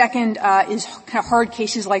 The second is kind of hard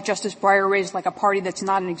cases like Justice Breyer raised, like a party that's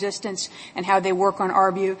not in existence, and how they work on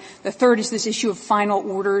our view. The third is this issue of final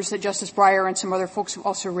orders that Justice Breyer and some other folks have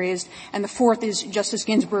also raised. And the fourth is Justice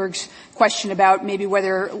Ginsburg's question about maybe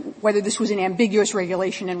whether this was an ambiguous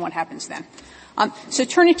regulation and what happens then. So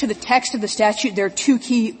turning to the text of the statute, there are two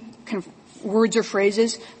key words or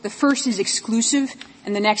phrases. The first is exclusive,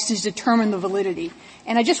 and the next is determine the validity.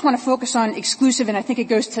 And I just want to focus on exclusive, and I think it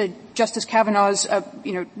goes to Justice Kavanaugh's,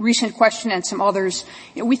 recent question and some others.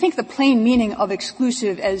 We think the plain meaning of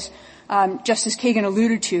exclusive, as Justice Kagan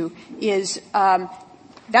alluded to, is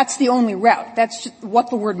that's the only route. That's what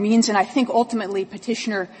the word means, and I think ultimately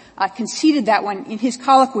Petitioner conceded that one in his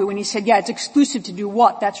colloquy when he said, yeah, it's exclusive to do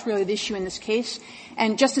what? That's really the issue in this case.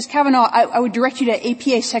 And Justice Kavanaugh, I would direct you to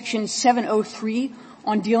APA Section 703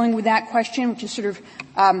 on dealing with that question, which is sort of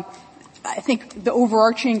I think, the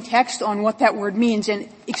overarching text on what that word means. And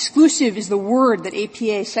exclusive is the word that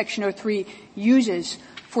APA Section 03 uses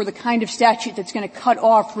for the kind of statute that's going to cut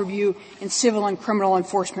off review in civil and criminal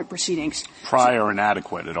enforcement proceedings. Prior and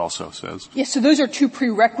adequate, it also says. Yes, so those are two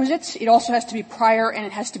prerequisites. It also has to be prior and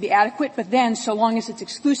it has to be adequate, but then, so long as it's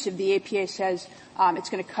exclusive, the APA says it's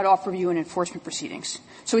going to cut off review in enforcement proceedings.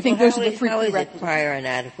 So we think those are the three prerequisites. How is it prior and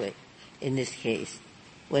adequate in this case?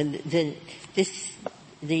 When the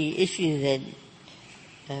issue that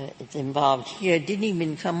is involved here didn't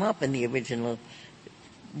even come up in the original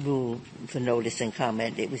rule for notice and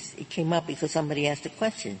comment. It came up because somebody asked a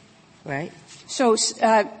question, right? So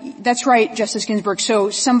that's right, Justice Ginsburg.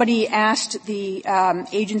 So somebody asked the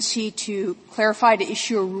agency to clarify, to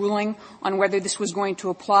issue a ruling on whether this was going to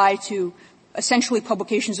apply to essentially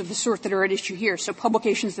publications of the sort that are at issue here. So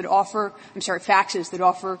publications that offer, faxes that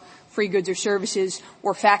offer free goods or services,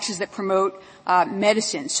 or faxes that promote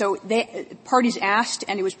medicine. So parties asked,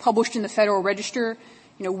 and it was published in the Federal Register.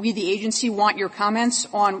 We, the agency, want your comments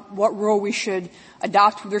on what rule we should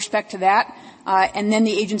adopt with respect to that. And then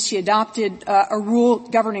the agency adopted a rule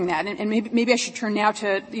governing that. And maybe I should turn now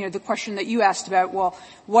to, the question that you asked about, well,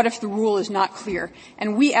 what if the rule is not clear?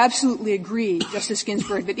 And we absolutely agree, Justice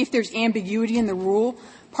Ginsburg, that if there's ambiguity in the rule,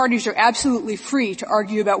 parties are absolutely free to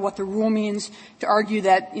argue about what the rule means, to argue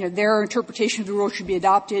that, their interpretation of the rule should be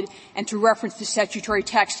adopted, and to reference the statutory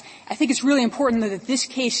text. I think it's really important that this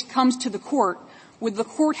case comes to the court with the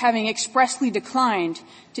court having expressly declined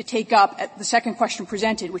to take up the second question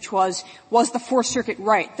presented, which was the Fourth Circuit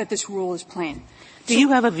right that this rule is plain? Do you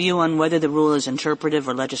have a view on whether the rule is interpretive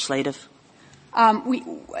or legislative?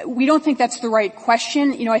 We don't think that's the right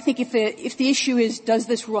question. I think if the issue is, does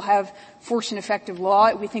this rule have force and effective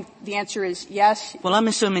law, we think the answer is yes. Well, I'm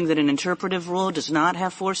assuming that an interpretive rule does not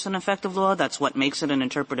have force and effective law. That's what makes it an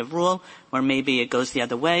interpretive rule, or maybe it goes the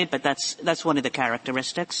other way, but that's one of the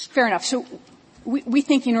characteristics. Fair enough. So we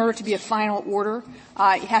think in order to be a final order,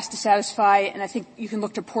 it has to satisfy, and I think you can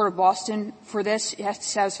look to Port of Boston for this, it has to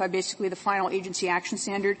satisfy basically the final agency action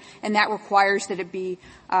standard, and that requires that it be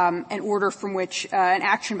an order from which an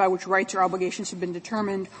action by which rights or obligations have been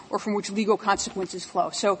determined or from which legal consequences flow.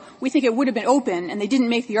 So we think it would have been open, and they didn't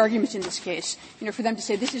make the argument in this case, for them to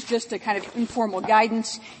say this is just a kind of informal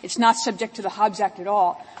guidance, it's not subject to the Hobbs Act at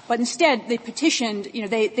all. But instead, they petitioned,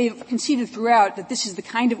 they've conceded throughout that this is the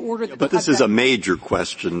kind of order that But this is a major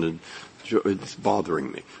question, and it's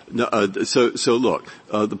bothering me. So look,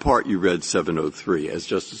 the part you read, 703, as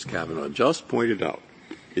Justice Kavanaugh just pointed out,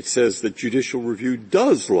 it says that judicial review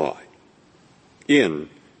does lie in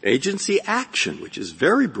agency action, which is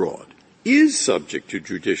very broad, is subject to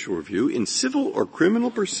judicial review in civil or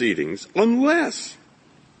criminal proceedings unless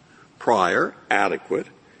prior, adequate,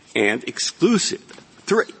 and exclusive.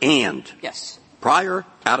 Yes. Prior,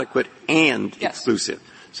 adequate, and yes. exclusive.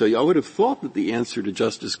 So I would have thought that the answer to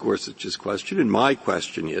Justice Gorsuch's question, and my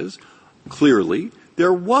question is, clearly,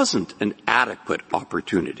 there wasn't an adequate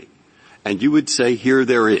opportunity. And you would say, here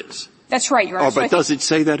there is. That's right, Your Honor. But does it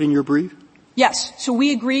say that in your brief? Yes. So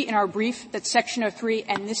we agree in our brief that Section 03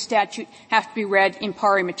 and this statute have to be read in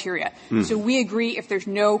pari materia. So we agree if there's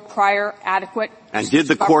no prior adequate. And did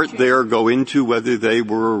the court there go into whether they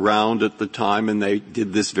were around at the time and they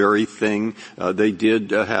did this very thing? They did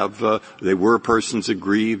they were persons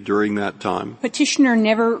aggrieved during that time? Petitioner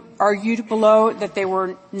never argued below that they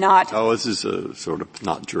were not. Oh, this is a sort of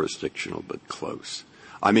not jurisdictional, but close.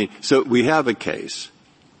 I mean, so we have a case.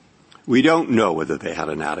 We don't know whether they had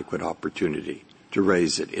an adequate opportunity to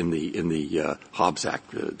raise it in the Hobbs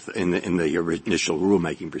Act, in the initial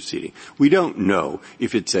rulemaking proceeding. We don't know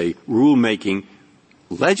if it's a rulemaking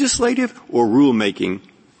legislative or rulemaking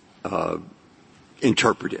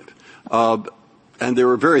interpretive. And there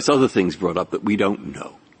are various other things brought up that we don't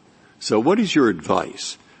know. So what is your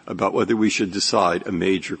advice about whether we should decide a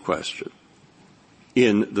major question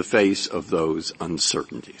in the face of those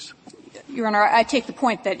uncertainties? Your Honor, I take the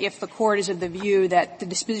point that if the court is of the view that the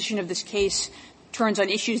disposition of this case turns on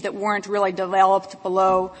issues that weren't really developed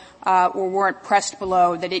below or weren't pressed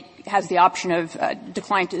below, that it has the option of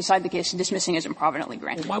declining to decide the case and dismissing as improvidently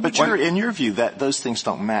granted. But in your view, that those things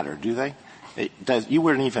don't matter, do they?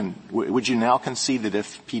 Would you now concede that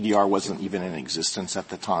if PDR wasn't even in existence at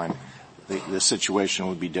the time, the situation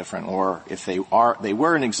would be different? Or if they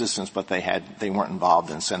were in existence but they weren't involved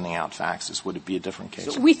in sending out faxes, would it be a different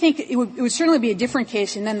case? So we think it would certainly be a different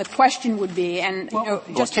case, and then the question would be, a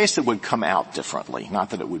case that would come out differently.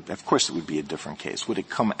 Not that it would, of course it would be a different case. Would it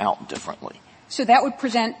come out differently? So that would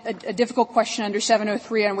present a difficult question under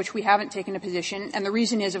 703 on which we haven't taken a position. And the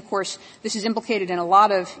reason is, of course, this is implicated in a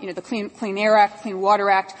lot of, the Clean Air Act, Clean Water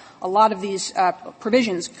Act, a lot of these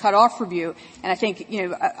provisions cut off review. And I think,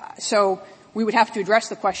 so we would have to address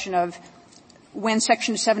the question of when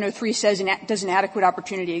Section 703 says does an adequate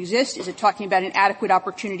opportunity exist, is it talking about an adequate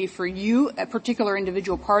opportunity for you, a particular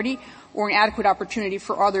individual party, or an adequate opportunity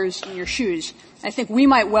for others in your shoes? And I think we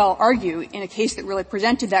might well argue in a case that really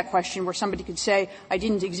presented that question where somebody could say, I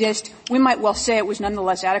didn't exist, we might well say it was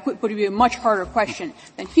nonetheless adequate, but it would be a much harder question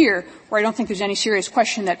than here, where I don't think there's any serious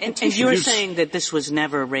question that And you're saying that this was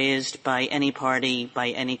never raised by any party,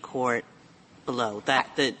 by any court below,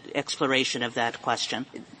 the exploration of that question?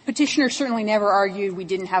 Petitioner certainly never argued we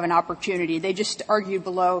didn't have an opportunity. They just argued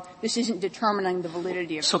below this isn't determining the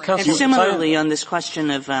validity of the And similarly on this question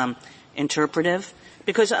of interpretive,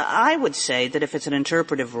 because I would say that if it's an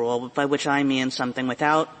interpretive rule, by which I mean something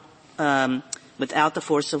without the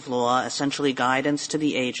force of law, essentially guidance to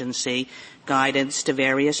the agency, guidance to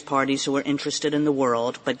various parties who are interested in the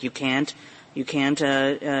world, but you can't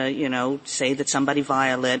say that somebody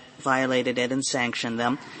violated it and sanction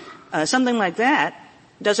them. Something like that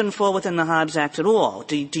doesn't fall within the Hobbs Act at all.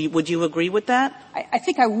 Would you agree with that? I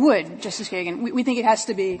think I would, Justice Kagan. We think it has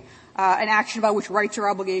to be an action about which rights or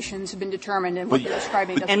obligations have been determined and what they're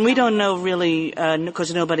describing doesn't And we don't know really,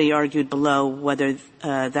 because nobody argued below whether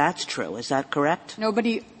that's true. Is that correct?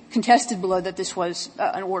 Nobody contested below that this was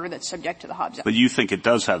an order that's subject to the Hobbs Act. But you think it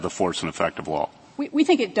does have the force and effect of law? We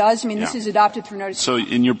think it does. I mean, this is adopted through notice. So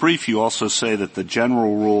in your brief, you also say that the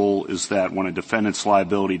general rule is that when a defendant's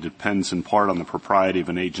liability depends in part on the propriety of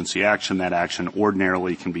an agency action, that action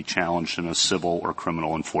ordinarily can be challenged in a civil or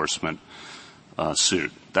criminal enforcement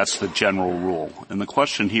suit. That's the general rule. And the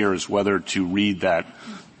question here is whether to read that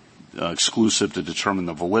exclusive to determine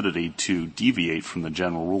the validity to deviate from the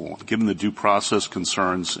general rule. Given the due process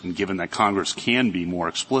concerns and given that Congress can be more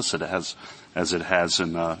explicit as it has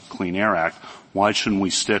in the Clean Air Act, why shouldn't we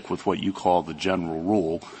stick with what you call the general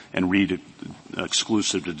rule and read it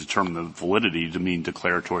exclusive to determine the validity to mean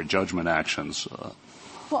declaratory judgment actions?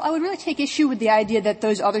 Well, I would really take issue with the idea that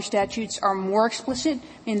those other statutes are more explicit.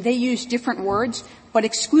 I mean, they use different words, but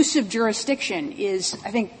exclusive jurisdiction is,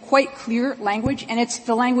 I think, quite clear language, and it's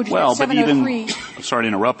the language that 703. I'm sorry to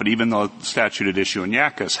interrupt, but even the statute at issue in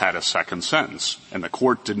Yackas had a second sentence, and the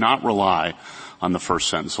court did not rely on the first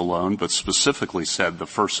sentence alone, but specifically said the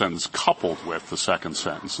first sentence coupled with the second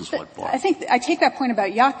sentence is what brought. I think I take that point about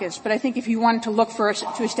Yackas, but I think if you wanted to look to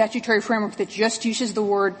a statutory framework that just uses the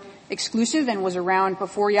word exclusive and was around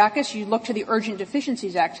before Yackas, you look to the Urgent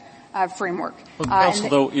Deficiencies Act framework. Well, counsel,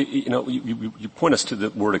 though, you point us to the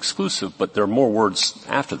word exclusive, but there are more words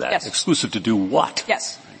after that. Yes. Exclusive to do what?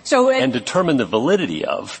 Yes. And determine the validity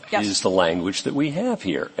of yes. is the language that we have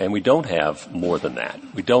here. And we don't have more than that.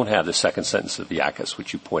 We don't have the second sentence of Yackas,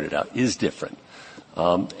 which you pointed out is different.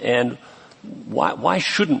 And why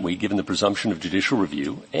shouldn't we, given the presumption of judicial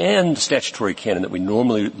review and the statutory canon that we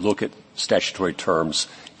normally look at statutory terms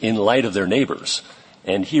in light of their neighbors,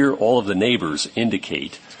 and here all of the neighbors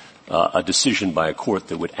indicate a decision by a court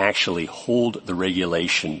that would actually hold the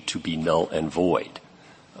regulation to be null and void.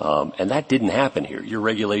 And that didn't happen here. Your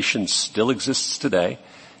regulation still exists today,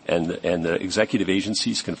 and the executive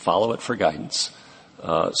agencies can follow it for guidance.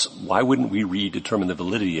 So why wouldn't we determine the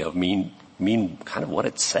validity of mean kind of what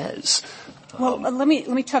it says? Well, let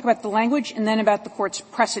me talk about the language and then about the court's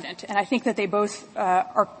precedent. And I think that they both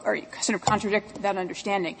are sort of contradict that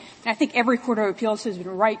understanding. And I think every court of appeals has been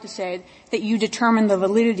right to say that you determine the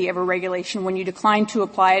validity of a regulation when you decline to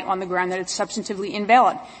apply it on the ground that it's substantively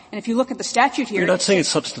invalid. And if you look at the statute here, you're not saying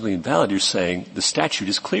it's substantively invalid. You're saying the statute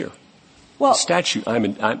is clear. Well, the statute.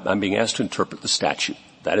 I'm being asked to interpret the statute.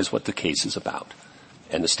 That is what the case is about.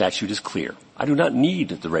 And the statute is clear. I do not need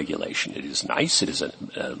the regulation. It is nice. It is a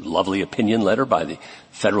lovely opinion letter by the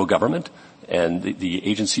federal government, and the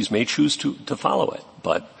agencies may choose to follow it.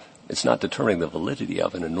 But it's not determining the validity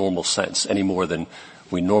of it in a normal sense any more than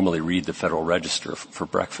we normally read the Federal Register for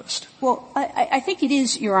breakfast. Well, I think it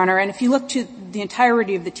is, Your Honor. And if you look to the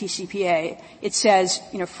entirety of the TCPA, it says,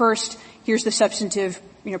 first, here's the substantive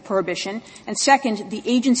prohibition. And second, the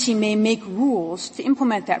agency may make rules to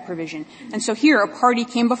implement that provision. And so here, a party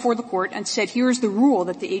came before the court and said, here's the rule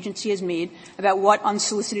that the agency has made about what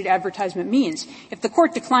unsolicited advertisement means. If the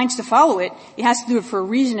court declines to follow it, it has to do it for a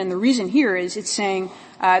reason, and the reason here is it's saying,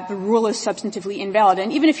 the rule is substantively invalid.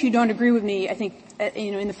 And even if you don't agree with me, I think,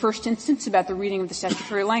 in the first instance about the reading of the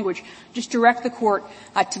statutory language, just direct the court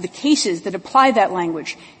to the cases that apply that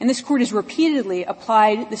language. And this court has repeatedly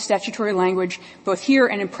applied the statutory language both here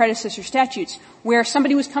and in predecessor statutes where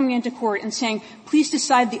somebody was coming into court and saying, please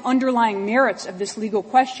decide the underlying merits of this legal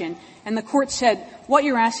question. And the court said, what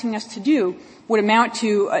you're asking us to do would amount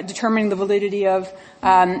to determining the validity of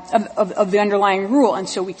the underlying rule, and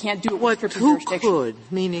so we can't do it with strict jurisdiction. Who could,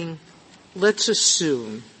 meaning, let's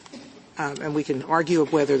assume, and we can argue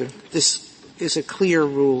of whether this is a clear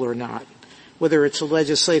rule or not, whether it's a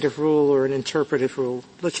legislative rule or an interpretive rule.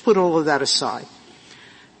 Let's put all of that aside.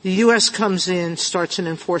 The U.S. comes in, starts an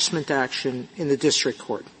enforcement action in the district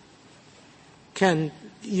court.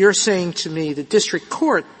 You're saying to me the district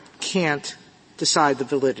court can't decide the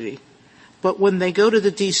validity, but when they go to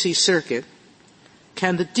the D.C. Circuit,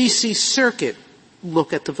 can the D.C. Circuit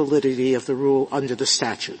look at the validity of the rule under the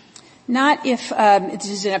statute? Not if this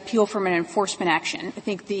is an appeal from an enforcement action. I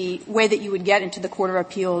think the way that you would get into the Court of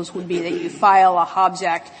Appeals would be that you file a Hobbs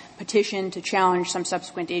Act petition to challenge some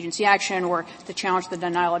subsequent agency action or to challenge the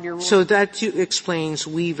denial of your rule. So that explains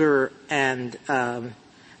Weaver and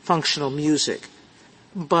functional music.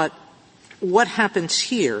 But what happens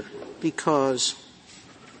here, because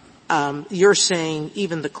you're saying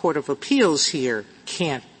even the Court of Appeals here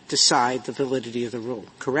can't decide the validity of the rule,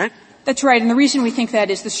 correct? That's right. And the reason we think that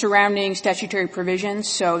is the surrounding statutory provisions.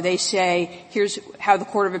 So they say, here's how the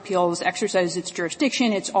Court of Appeals exercises its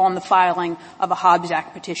jurisdiction. It's on the filing of a Hobbs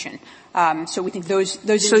Act petition. So we think those.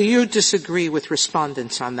 So you disagree with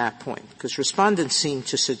respondents on that point, because respondents seem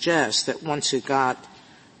to suggest that once it got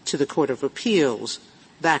to the Court of Appeals,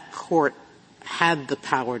 that court had the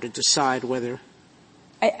power to decide whether.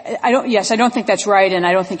 I don't think that's right, and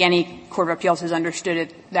I don't think any Court of Appeals has understood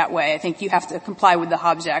it that way. I think you have to comply with the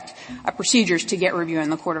Hobbs Act procedures to get review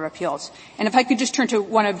in the Court of Appeals. And if I could just turn to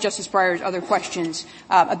one of Justice Breyer's other questions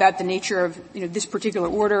about the nature of this particular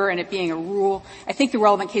order and it being a rule, I think the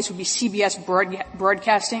relevant case would be CBS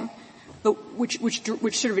Broadcasting, which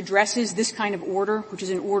sort of addresses this kind of order, which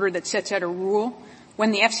is an order that sets out a rule.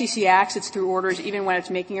 When the FCC acts, it's through orders, even when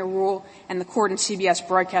it's making a rule. And the court in CBS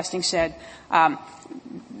Broadcasting said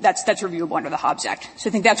that's reviewable under the Hobbs Act. So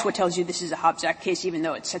I think that's what tells you this is a Hobbs Act case, even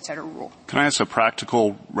though it sets out a rule. Can I ask a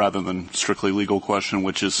practical rather than strictly legal question,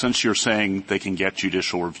 which is, since you're saying they can get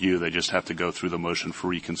judicial review, they just have to go through the motion for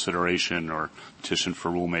reconsideration or petition for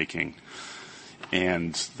rulemaking,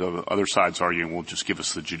 and the other side's arguing, well, just give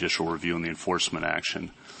us the judicial review and the enforcement action.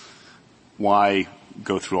 Why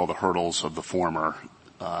go through all the hurdles of the former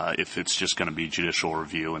if it's just going to be judicial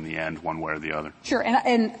review in the end, one way or the other? Sure.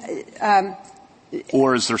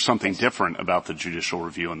 Or is there something different about the judicial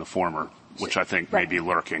review in the former, which I think may be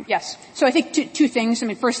lurking? Yes. So I think two things. I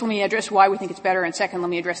mean, first, let me address why we think it's better, and second, let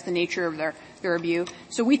me address the nature of their review.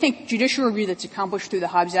 So we think judicial review that's accomplished through the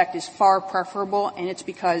Hobbs Act is far preferable, and it's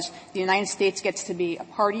because the United States gets to be a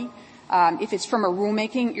party. If it's from a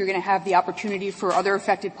rulemaking, you're going to have the opportunity for other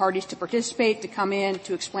affected parties to participate, to come in,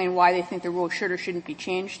 to explain why they think the rule should or shouldn't be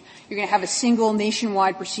changed. You're going to have a single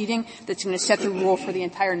nationwide proceeding that's going to set the rule for the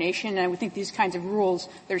entire nation. And I would think these kinds of rules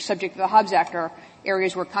that are subject to the Hobbs Act are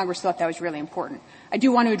areas where Congress thought that was really important. I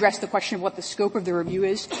do want to address the question of what the scope of the review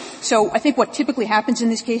is. So I think what typically happens in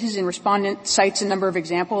these cases, and respondent cites a number of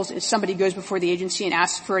examples, is somebody goes before the agency and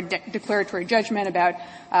asks for a declaratory judgment about,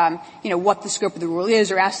 what the scope of the rule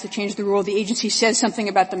is, or asks to change the rule. The agency says something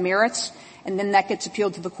about the merits, and then that gets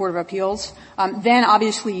appealed to the Court of Appeals. Then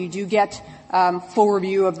obviously you do get full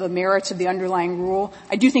review of the merits of the underlying rule.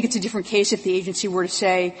 I do think it's a different case if the agency were to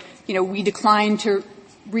say, we decline to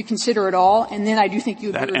reconsider it all, and then I do think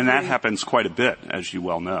you would and that happens quite a bit, as you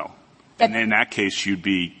well know. And in that case, you'd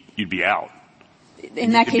be out.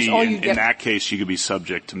 In that case, in that case, you could be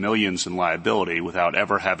subject to millions in liability without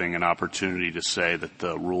ever having an opportunity to say that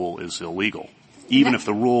the rule is illegal. Even if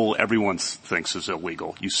the rule everyone thinks is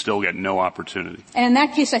illegal, you still get no opportunity. And in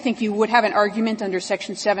that case, I think you would have an argument under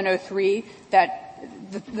Section 703 that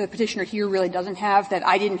the petitioner here really doesn't have, that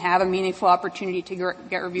I didn't have a meaningful opportunity to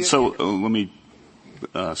get review. So let me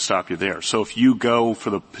stop you there. So if you go for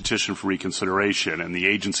the petition for reconsideration and the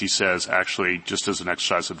agency says, actually, just as an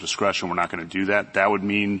exercise of discretion, we're not going to do that, that would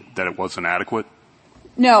mean that it wasn't adequate?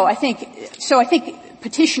 No, I think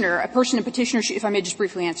a person in petitioner's shoes, if I may just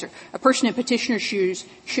briefly answer, a person in petitioner's shoes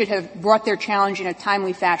should have brought their challenge in a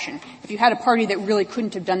timely fashion. If you had a party that really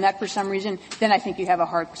couldn't have done that for some reason, then I think you have a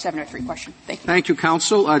hard 703 question. Thank you. Thank you,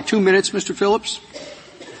 counsel. 2 minutes, Mr. Phillips.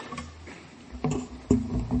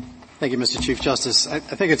 Thank you, Mr. Chief Justice. I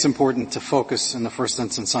think it's important to focus in the first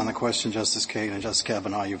instance on the question, Justice Kagan and Justice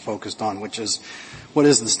Kavanaugh, you focused on, which is what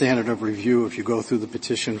is the standard of review if you go through the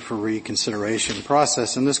petition for reconsideration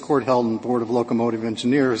process. And this Court held in the Board of Locomotive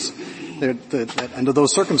Engineers that under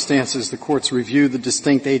those circumstances, the courts review the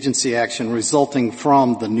distinct agency action resulting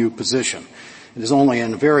from the new position. It is only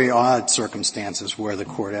in very odd circumstances where the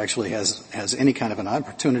Court actually has any kind of an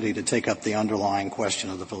opportunity to take up the underlying question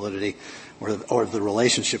of the validity or the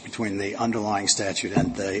relationship between the underlying statute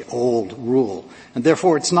and the old rule. And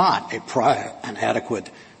therefore, it's not an adequate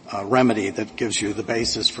remedy that gives you the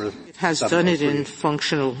basis for it has done it in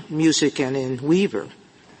functional music and in Weaver.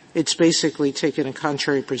 It's basically taken a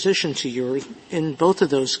contrary position to Urey. In both of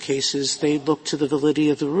those cases, they look to the validity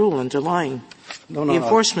of the rule underlying the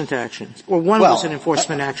enforcement action. Or one was an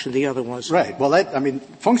enforcement action, the other was. Right. Well,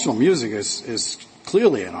 functional music is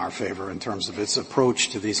clearly in our favor in terms of its approach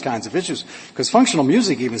to these kinds of issues. Because functional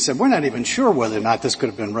music even said, we're not even sure whether or not this could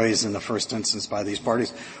have been raised in the first instance by these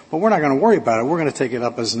parties, but we're not going to worry about it. We're going to take it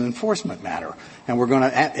up as an enforcement matter, and we're going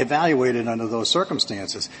to evaluate it under those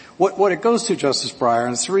circumstances. What it goes to, Justice Breyer,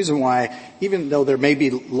 and it's the reason why, even though there may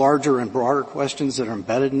be larger and broader questions that are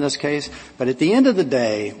embedded in this case, but at the end of the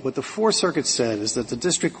day, what the Fourth Circuit said is that the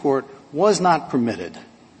district court was not permitted,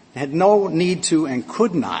 had no need to and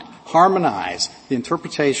could not harmonize the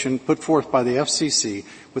interpretation put forth by the FCC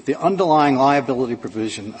with the underlying liability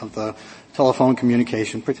provision of the Telephone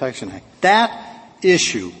Communication Protection Act. That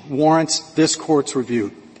issue warrants this Court's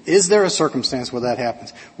review. Is there a circumstance where that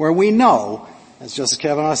happens? Where we know, as Justice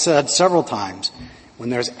Kavanaugh said several times, when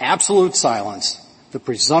there's absolute silence, the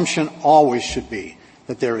presumption always should be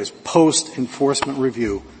that there is post-enforcement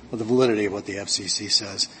review of the validity of what the FCC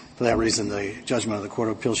says. For that reason, the judgment of the Court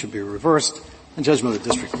of Appeals should be reversed, and judgment of the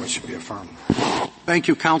district court should be affirmed. Thank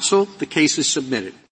you, counsel. The case is submitted.